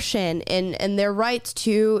abortion and their right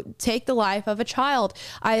to take the life of a child.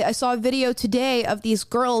 I saw a video today of these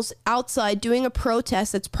girls outside doing a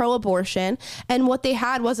protest that's pro-abortion, and what they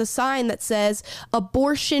had was a sign that says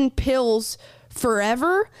abortion pills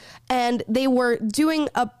forever, and they were doing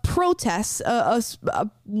a protest,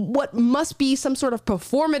 what must be some sort of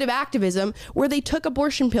performative activism where they took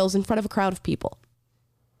abortion pills in front of a crowd of people.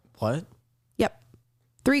 What? Yep.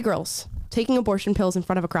 3 girls taking abortion pills in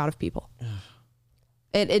front of a crowd of people.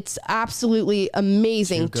 It's absolutely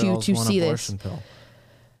amazing Two girls, to one see this. abortion pill.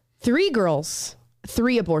 3 girls,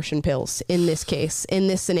 3 abortion pills in this case, in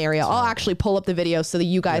this scenario. I'll actually pull up the video so that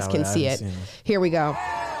you guys Yeah, can I see haven't it. seen this. Here we go.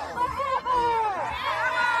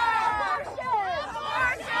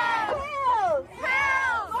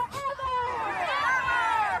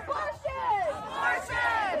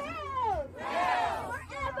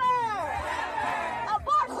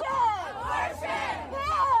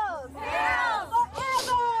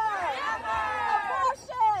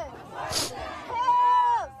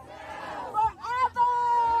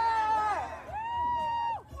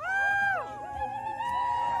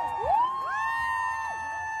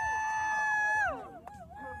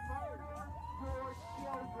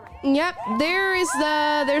 Yep, there's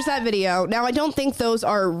that video. Now, I don't think those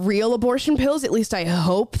are real abortion pills. At least I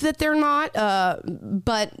hope that they're not.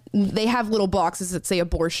 But they have little boxes that say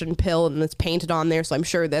abortion pill and it's painted on there. So I'm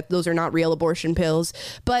sure that those are not real abortion pills.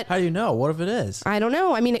 But How do you know? What if it is? I don't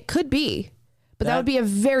know. I mean, it could be. But that would be a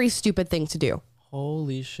very stupid thing to do.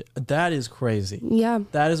 Holy shit. That is crazy. Yeah.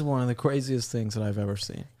 That is one of the craziest things that I've ever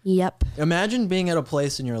seen. Yep. Imagine being at a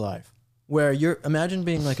place in your life where imagine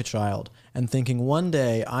being like a child and thinking one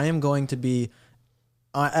day I am going to be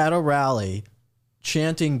at a rally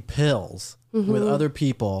chanting pills with other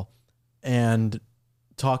people and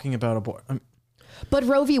talking about abortion. But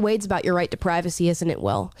Roe v. Wade's about your right to privacy, isn't it,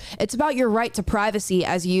 Will? It's about your right to privacy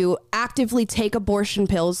as you actively take abortion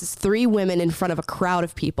pills as 3 women in front of a crowd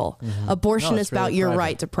of people. Abortion is about really your private.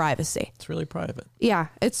 right to privacy. It's really private. Yeah,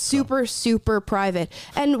 it's super, super private.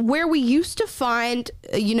 And where we used to find,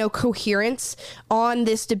 coherence on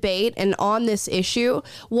this debate and on this issue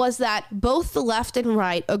was that both the left and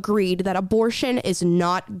right agreed that abortion is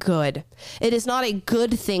not good. It is not a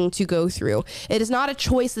good thing to go through. It is not a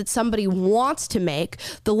choice that somebody wants to make.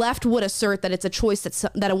 The left would assert that it's a choice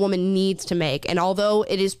that a woman needs to make. And although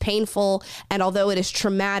it is painful and although it is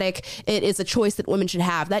traumatic, it is a choice that women should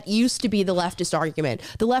have. That used to be the leftist argument.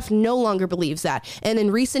 The left no longer believes that. And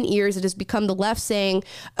in recent years, it has become the left saying,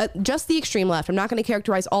 just the extreme left. I'm not going to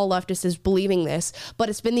characterize all leftists as believing this, but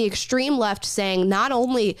it's been the extreme left saying not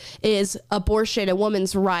only is abortion a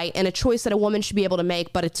woman's right and a choice that a woman should be able to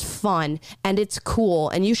make, but it's fun and it's cool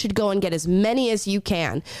and you should go and get as many as you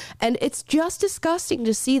can. And it's just disgusting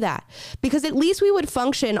to see that, because at least we would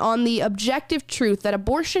function on the objective truth that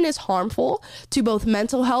abortion is harmful to both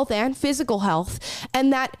mental health and physical health,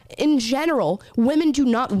 and that in general, women do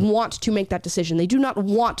not want to make that decision. They do not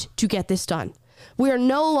want to get this done. We are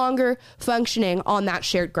no longer functioning on that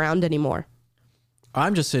shared ground anymore.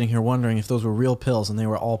 I'm just sitting here wondering if those were real pills and they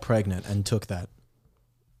were all pregnant and took that.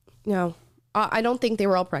 No, I don't think they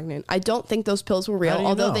were all pregnant. I don't think those pills were real, How do you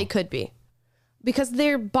although know? they could be. Because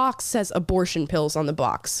their box says abortion pills on the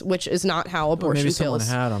box, which is not how abortion Maybe someone pills.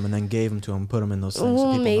 had them and then gave them to them, put them in those things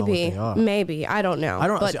so people know what they are. Maybe. I don't know.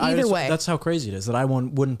 But either way. That's how crazy it is that I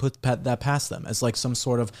wouldn't put that past them as like some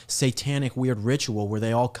sort of satanic weird ritual where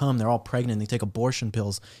they all come, they're all pregnant, and they take abortion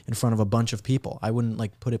pills in front of a bunch of people. I wouldn't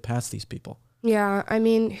like put it past these people. Yeah, I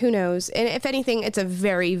mean, who knows? And if anything, it's a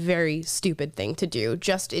very, very stupid thing to do,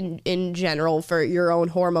 just in general, for your own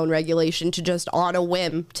hormone regulation, to just on a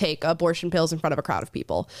whim take abortion pills in front of a crowd of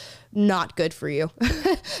people. Not good for you.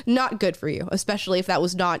 Not good for you, especially if that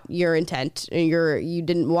was not your intent. You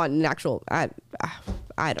didn't want an actual, I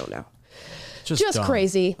don't know. Just dumb.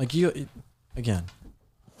 crazy. Like again,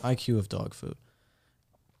 IQ of dog food.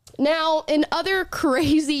 Now, in other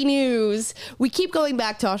crazy news, we keep going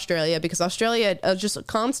back to Australia because Australia just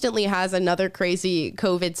constantly has another crazy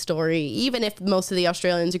COVID story, even if most of the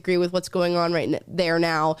Australians agree with what's going on right there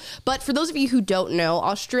now. But for those of you who don't know,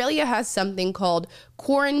 Australia has something called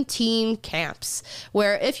quarantine camps,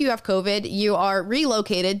 where if you have COVID, you are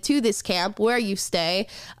relocated to this camp where you stay,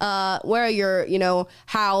 where you're,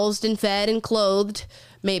 housed and fed and clothed.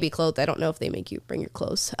 Maybe clothed. I don't know if they make you bring your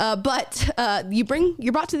clothes. But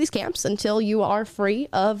you're brought to these camps until you are free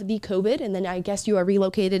of the COVID. And then I guess you are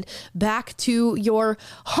relocated back to your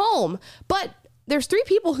home. But there's 3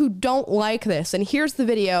 people who don't like this. And here's the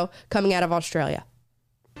video coming out of Australia.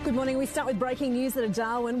 Good morning. We start with breaking news out of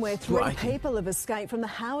Darwin, where 3 people have escaped from the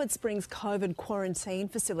Howard Springs COVID quarantine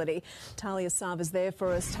facility. Talia Sava's there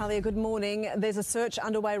for us. Talia, good morning. There's a search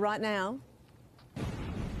underway right now.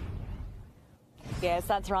 Yes,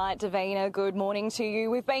 that's right, Davina. Good morning to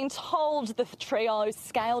you. We've been told the trio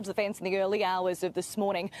scaled the fence in the early hours of this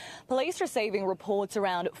morning. Police receiving reports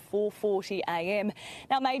around 4:40 a.m.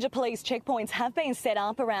 Now, major police checkpoints have been set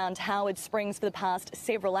up around Howard Springs for the past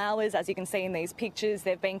several hours. As you can see in these pictures,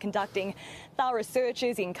 they've been conducting thorough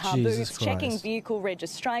searches in car booths, checking vehicle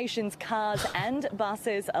registrations, cars and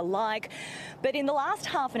buses alike. But in the last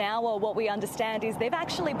half an hour, what we understand is they've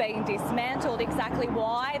actually been dismantled. Exactly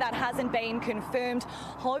why, that hasn't been confirmed.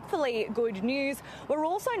 Hopefully good news. We're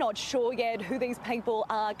also not sure yet who these people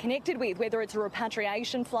are connected with, whether it's a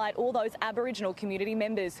repatriation flight or those Aboriginal community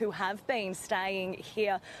members who have been staying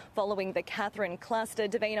here following the Katherine cluster.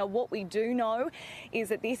 Davina, what we do know is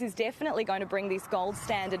that this is definitely going to bring this gold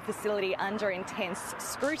standard facility under intense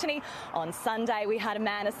scrutiny. On Sunday, we had a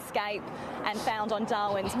man escape and found on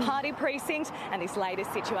Darwin's party precinct, and this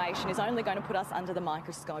latest situation is only going to put us under the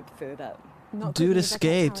microscope further. Dude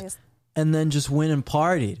escaped and then just went and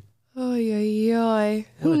partied. Oh, yeah.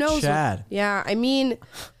 Who knows? Chad. Yeah, I mean,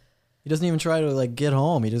 he doesn't even try to get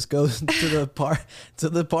home. He just goes to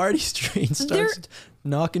the party street and starts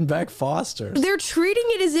knocking back Fosters. They're treating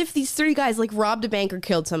it as if these three guys like robbed a bank or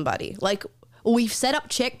killed somebody. Like, we've set up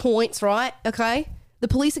checkpoints, right? Okay. The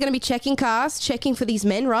police are going to be checking cars, checking for these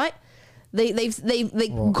men, right? They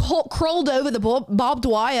crawled over the barbed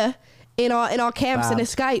wire in our camps and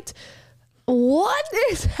escaped. What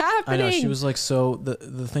is happening? I know, she was like, so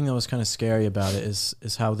the thing that was kind of scary about it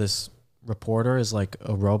is how this reporter is like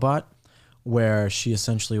a robot, where she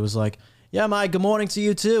essentially was like, yeah, mate, good morning to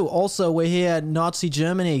you too. Also, we're here at Nazi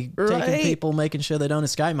Germany, taking people, making sure they don't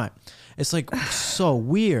escape, mate. It's like so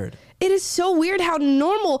weird. It is so weird how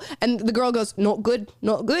normal. And the girl goes, not good,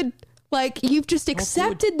 not good. Like, you've just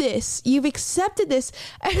accepted this. You've accepted this.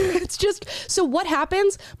 And it's just, so what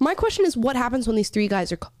happens? My question is, what happens when these three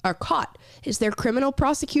guys are caught? Is there criminal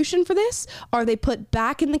prosecution for this? Are they put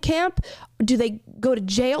back in the camp? Do they go to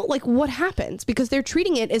jail? Like, what happens? Because they're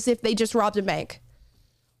treating it as if they just robbed a bank.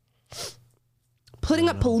 Putting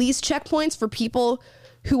up police checkpoints for people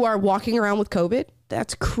who are walking around with COVID?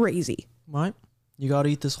 That's crazy. Right? You got to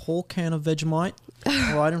eat this whole can of Vegemite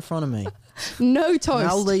right in front of me. No toast.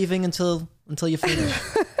 Now leaving until you finish.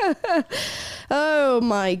 Oh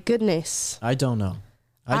my goodness. I don't know.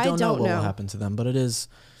 I don't know what will happen to them, but it is,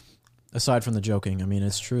 aside from the joking, I mean,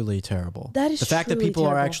 it's truly terrible. That is the fact that people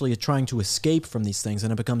terrible. are actually trying to escape from these things,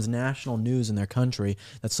 and it becomes national news in their country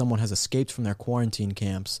that someone has escaped from their quarantine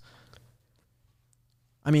camps.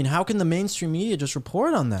 I mean, how can the mainstream media just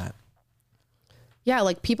report on that? Yeah,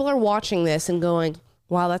 like, people are watching this and going,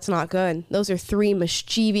 wow, that's not good. Those are three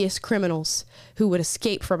mischievous criminals who would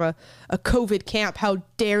escape from a COVID camp. How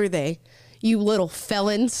dare they? You little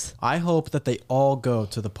felons. I hope that they all go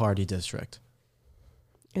to the party district.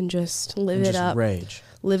 And just live and it just up. Rage.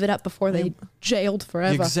 Live it up before they jailed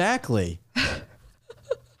forever. Exactly.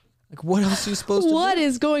 Like, what else are you supposed to do? What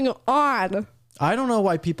is going on? I don't know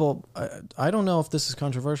why people... I don't know if this is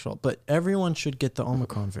controversial, but everyone should get the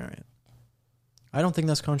Omicron variant. I don't think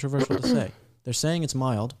that's controversial to say. They're saying it's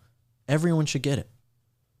mild. Everyone should get it.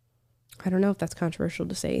 I don't know if that's controversial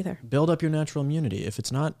to say either. Build up your natural immunity. If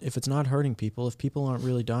it's not hurting people, if people aren't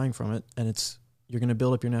really dying from it, and you're going to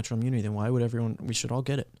build up your natural immunity, then why would everyone? We should all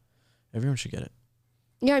get it. Everyone should get it.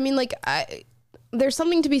 Yeah, I mean, like, there's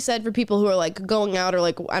something to be said for people who are like going out, or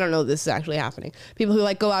like, I don't know if this is actually happening. People who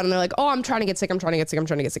like go out and they're like, oh, I'm trying to get sick. I'm trying to get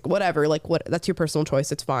sick. Whatever. Like, what? That's your personal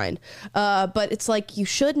choice. It's fine. But it's like, you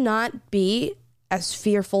should not be as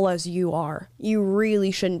fearful as you are. You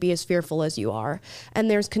really shouldn't be as fearful as you are.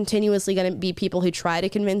 And there's continuously going to be people who try to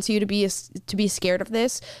convince you to be scared of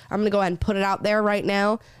this. I'm going to go ahead and put it out there right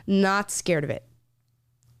now. Not scared of it.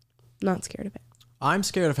 Not scared of it. I'm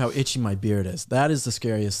scared of how itchy my beard is. That is the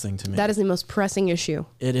scariest thing to me. That is the most pressing issue.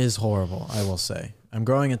 It is horrible, I will say. I'm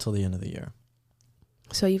growing until the end of the year.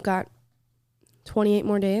 So you've got 28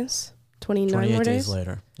 more days? 29 more days? 28 days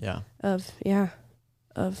later, yeah.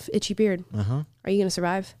 Of itchy beard. Uh-huh. Are you going to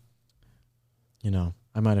survive? You know,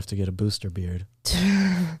 I might have to get a booster beard.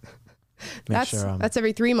 That's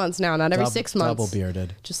every 3 months now, not every 6 months. Double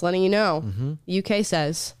bearded. Just letting you know. Mm-hmm. UK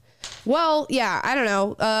says. Well, yeah, I don't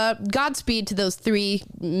know. Godspeed to those three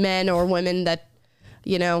men or women that,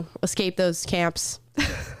 you know, escaped those camps.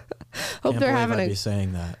 Hope they're having I'd be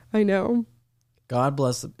saying that. I know. God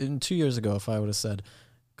bless them. 2 years ago, if I would have said,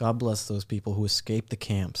 God bless those people who escaped the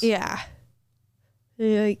camps. Yeah.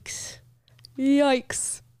 Yikes.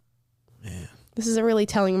 Yikes. Man. This is a really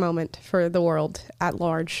telling moment for the world at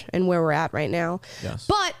large and where we're at right now. Yes.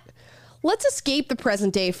 But let's escape the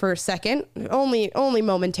present day for a second, only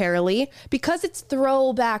momentarily, because it's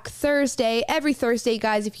Throwback Thursday. Every Thursday,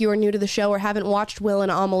 guys, if you are new to the show or haven't watched Will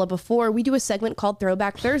and Amala before, we do a segment called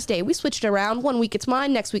Throwback Thursday. We switched around. 1 week it's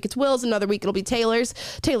mine, next week it's Will's, another week it'll be Taylor's.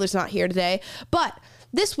 Taylor's not here today, but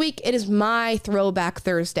this week it is my Throwback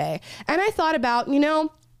Thursday. And I thought about, you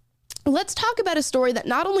know, let's talk about a story that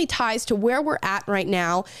not only ties to where we're at right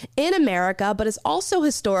now in America, but is also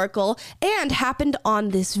historical and happened on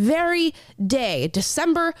this very day,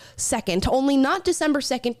 December 2nd, only not December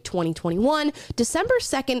 2nd, 2021, December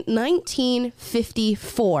 2nd,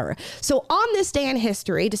 1954. So on this day in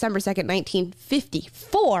history, December 2nd,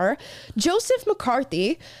 1954, Joseph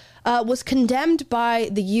McCarthy was condemned by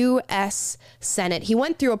the U.S. Senate. He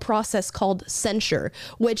went through a process called censure,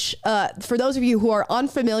 which, for those of you who are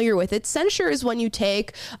unfamiliar with it, censure is when you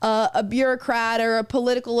take a bureaucrat or a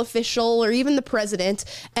political official or even the president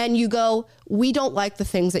and you go, we don't like the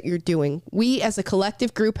things that you're doing. We as a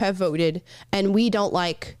collective group have voted and we don't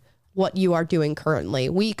like what you are doing currently.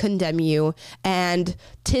 We condemn you, and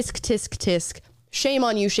tisk, tisk, tisk. Shame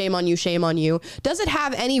on you, shame on you, shame on you. Does it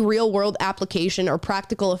have any real world application or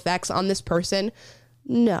practical effects on this person?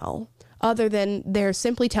 No. Other than they're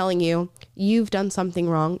simply telling you, you've done something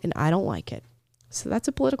wrong and I don't like it. So that's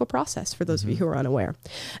a political process for those of you who are unaware.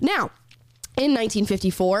 Now, in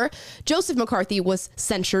 1954, Joseph McCarthy was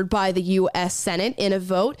censured by the U.S. Senate in a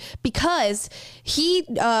vote because he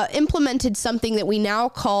implemented something that we now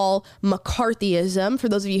call McCarthyism. For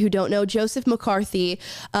those of you who don't know, Joseph McCarthy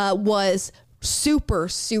was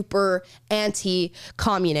super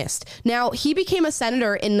anti-communist. Now, he became a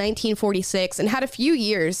senator in 1946 and had a few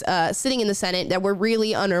years sitting in the Senate that were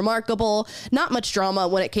really unremarkable. Not much drama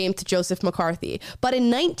when it came to Joseph McCarthy. But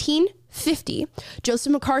in 1950,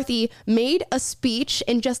 Joseph McCarthy made a speech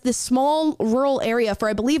in just this small rural area for,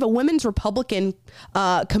 I believe, a women's Republican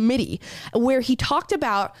committee, where he talked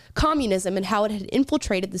about communism and how it had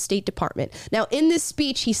infiltrated the State Department. Now, in this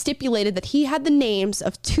speech, he stipulated that he had the names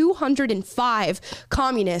of 205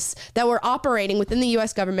 communists that were operating within the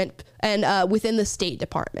U.S. government and within the State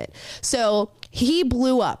Department. So he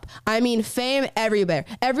blew up. I mean, fame everywhere.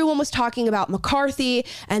 Everyone was talking about McCarthy,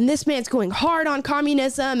 and this man's going hard on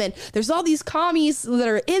communism, and there's all these commies that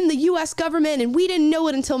are in the U.S. government, and we didn't know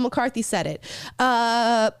it until McCarthy said it.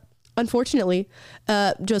 Unfortunately,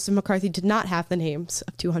 Joseph McCarthy did not have the names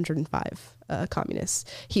of 205 communists.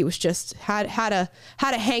 He was just had a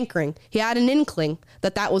hankering. He had an inkling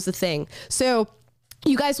that was the thing. So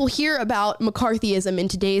you guys will hear about McCarthyism in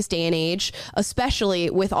today's day and age, especially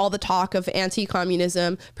with all the talk of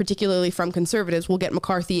anti-communism, particularly from conservatives. We'll get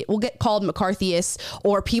called McCarthyists,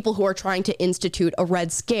 or people who are trying to institute a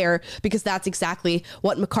Red Scare, because that's exactly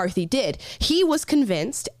what McCarthy did. He was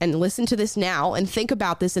convinced, and listen to this now and think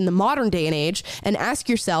about this in the modern day and age and ask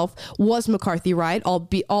yourself, was McCarthy right?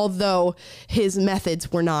 Although his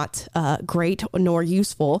methods were not great nor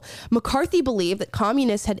useful, McCarthy believed that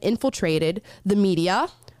communists had infiltrated the media,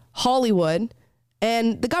 Hollywood,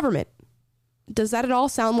 and the government. Does that at all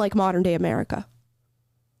sound like modern day America?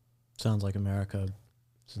 Sounds like America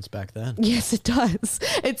since back then. Yes, it does.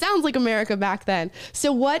 It sounds like America back then.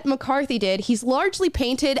 So what McCarthy did, he's largely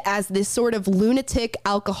painted as this sort of lunatic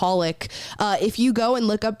alcoholic. If you go and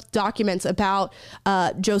look up documents about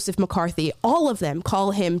Joseph McCarthy, all of them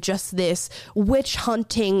call him just this witch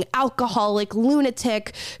hunting alcoholic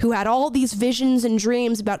lunatic who had all these visions and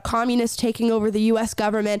dreams about communists taking over the U.S.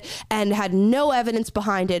 government and had no evidence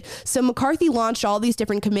behind it. So McCarthy launched all these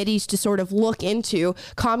different committees to sort of look into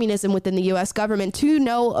communism within the U.S. government, to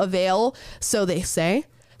no avail, so they say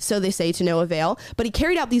to no avail. But he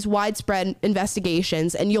carried out these widespread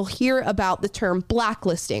investigations, and you'll hear about the term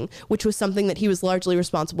blacklisting, which was something that he was largely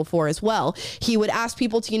responsible for as well. He would ask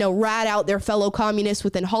people to, rat out their fellow communists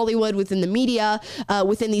within Hollywood, within the media,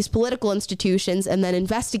 within these political institutions, and then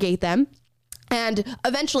investigate them. And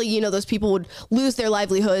eventually, those people would lose their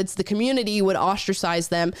livelihoods. The community would ostracize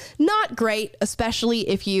them. Not great, especially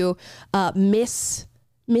if you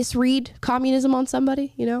misread communism on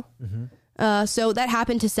somebody, So that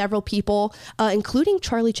happened to several people, including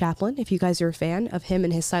Charlie Chaplin. If you guys are a fan of him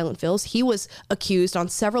and his silent films, he was accused on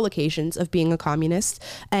several occasions of being a communist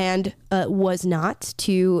and was not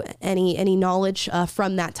to any knowledge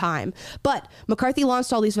from that time. But McCarthy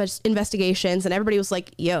launched all these investigations, and everybody was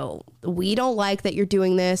like, yo, we don't like that you're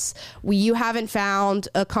doing this. You haven't found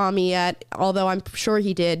a commie yet, although I'm sure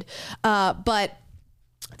he did. But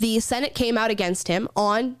the Senate came out against him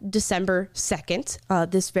on December 2nd,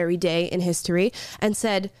 this very day in history, and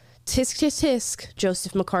said, tisk, tisk, tisk,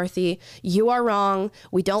 Joseph McCarthy, you are wrong.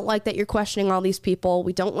 We don't like that you're questioning all these people.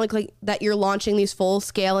 We don't like that you're launching these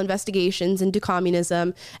full-scale investigations into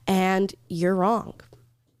communism, and you're wrong.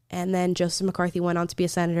 And then Joseph McCarthy went on to be a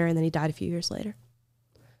senator, and then he died a few years later.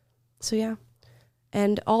 So, yeah.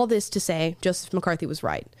 And all this to say, Joseph McCarthy was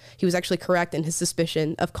right. He was actually correct in his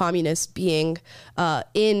suspicion of communists being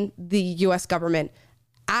in the U.S. government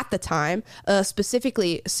at the time,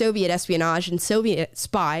 specifically Soviet espionage and Soviet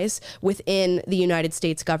spies within the United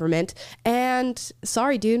States government. And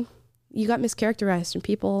sorry, dude, you got mischaracterized, and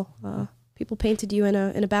people painted you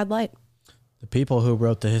in a bad light. The people who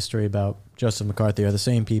wrote the history about Joseph McCarthy are the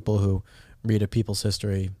same people who read People's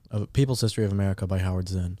History of America by Howard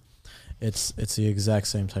Zinn. It's the exact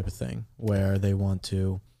same type of thing where they want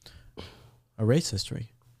to erase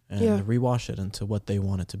history and rewash it into what they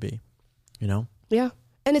want it to be, Yeah.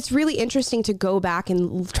 And it's really interesting to go back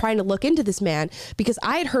and trying to look into this man, because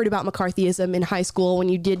I had heard about McCarthyism in high school when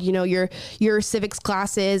you did, your civics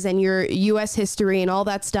classes and your U.S. history and all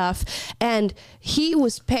that stuff. And he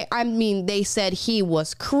was, they said he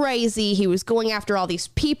was crazy. He was going after all these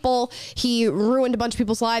people. He ruined a bunch of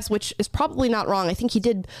people's lives, which is probably not wrong. I think he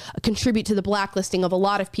did contribute to the blacklisting of a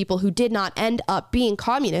lot of people who did not end up being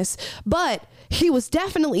communists. But he was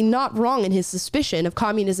definitely not wrong in his suspicion of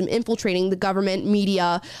communism infiltrating the government,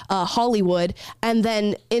 media, Hollywood, and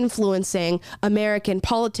then influencing American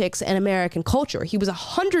politics and American culture. He was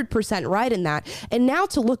 100% right in that. And now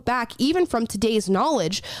to look back, even from today's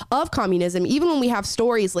knowledge of communism, even when we have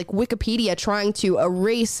stories like Wikipedia trying to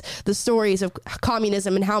erase the stories of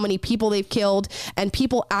communism and how many people they've killed, and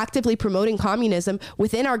people actively promoting communism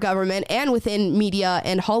within our government and within media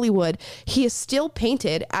and Hollywood, he is still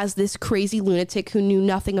painted as this crazy lunatic who knew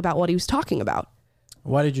nothing about what he was talking about.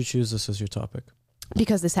 Why did you choose this as your topic?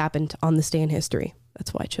 Because this happened on this day in history.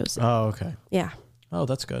 That's why I chose it. Oh, okay. Yeah. Oh,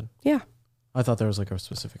 that's good. Yeah. I thought there was like a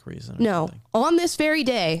specific reason. No. On this very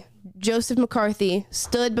day, Joseph McCarthy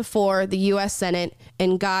stood before the U.S. Senate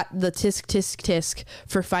and got the tisk, tisk, tisk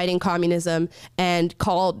for fighting communism, and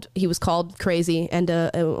he was called crazy and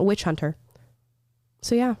a witch hunter.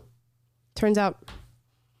 So yeah, turns out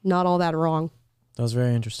not all that wrong. That was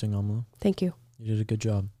very interesting, Amala. Thank you. You did a good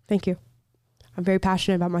job. Thank you. I'm very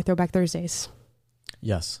passionate about my Throwback Thursdays.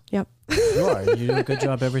 Yes. Yep. You are. You do a good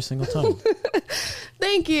job every single time.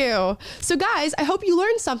 Thank you. So guys, I hope you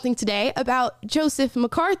learned something today about Joseph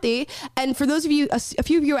McCarthy. And for those of you, a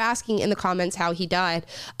few of you are asking in the comments how he died.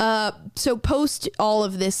 So post all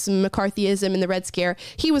of this McCarthyism and the Red Scare,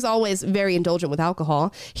 he was always very indulgent with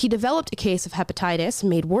alcohol. He developed a case of hepatitis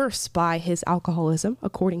made worse by his alcoholism,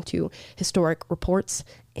 according to historic reports,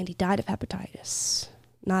 and he died of hepatitis.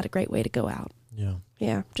 Not a great way to go out. Yeah.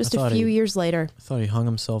 Yeah, just a few years later. I thought he hung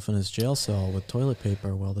himself in his jail cell with toilet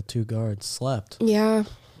paper while the two guards slept. Yeah.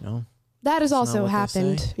 You know? That has also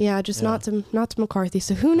happened. Yeah, just not to McCarthy.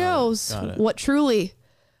 So who knows what truly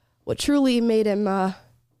made him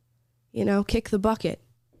kick the bucket.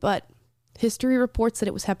 But history reports that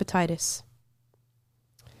it was hepatitis.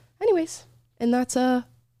 Anyways, and that's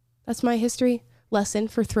my history lesson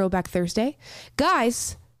for Throwback Thursday.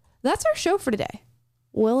 Guys, that's our show for today.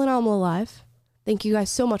 Will and Alma Live. Thank you guys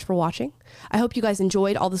so much for watching. I hope you guys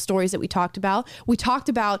enjoyed all the stories that we talked about. We talked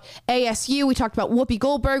about ASU. We talked about Whoopi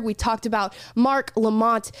Goldberg. We talked about Mark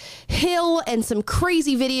Lamont Hill and some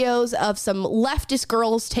crazy videos of some leftist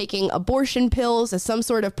girls taking abortion pills as some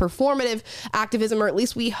sort of performative activism, or at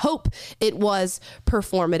least we hope it was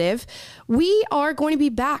performative. We are going to be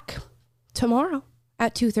back tomorrow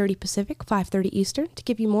at 2:30 Pacific, 5:30 Eastern, to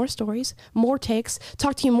give you more stories, more takes,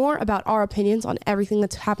 talk to you more about our opinions on everything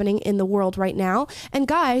that's happening in the world right now. And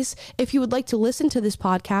guys, if you would like to listen to this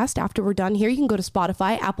podcast after we're done here, you can go to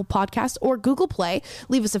Spotify, Apple Podcasts, or Google Play.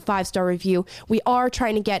 Leave us a 5-star review. We are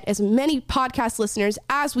trying to get as many podcast listeners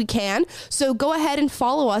as we can, so go ahead and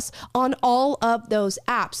follow us on all of those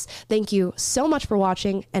apps. Thank you so much for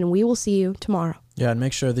watching, and we will see you tomorrow. Yeah, and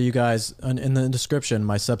make sure that you guys, in the description,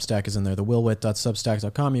 my Substack is in there,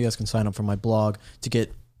 thewillwitt.substack.com. You guys can sign up for my blog to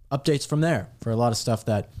get updates from there for a lot of stuff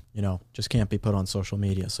that, just can't be put on social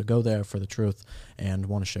media. So go there for the truth and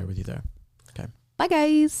want to share with you there. Okay. Bye,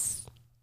 guys.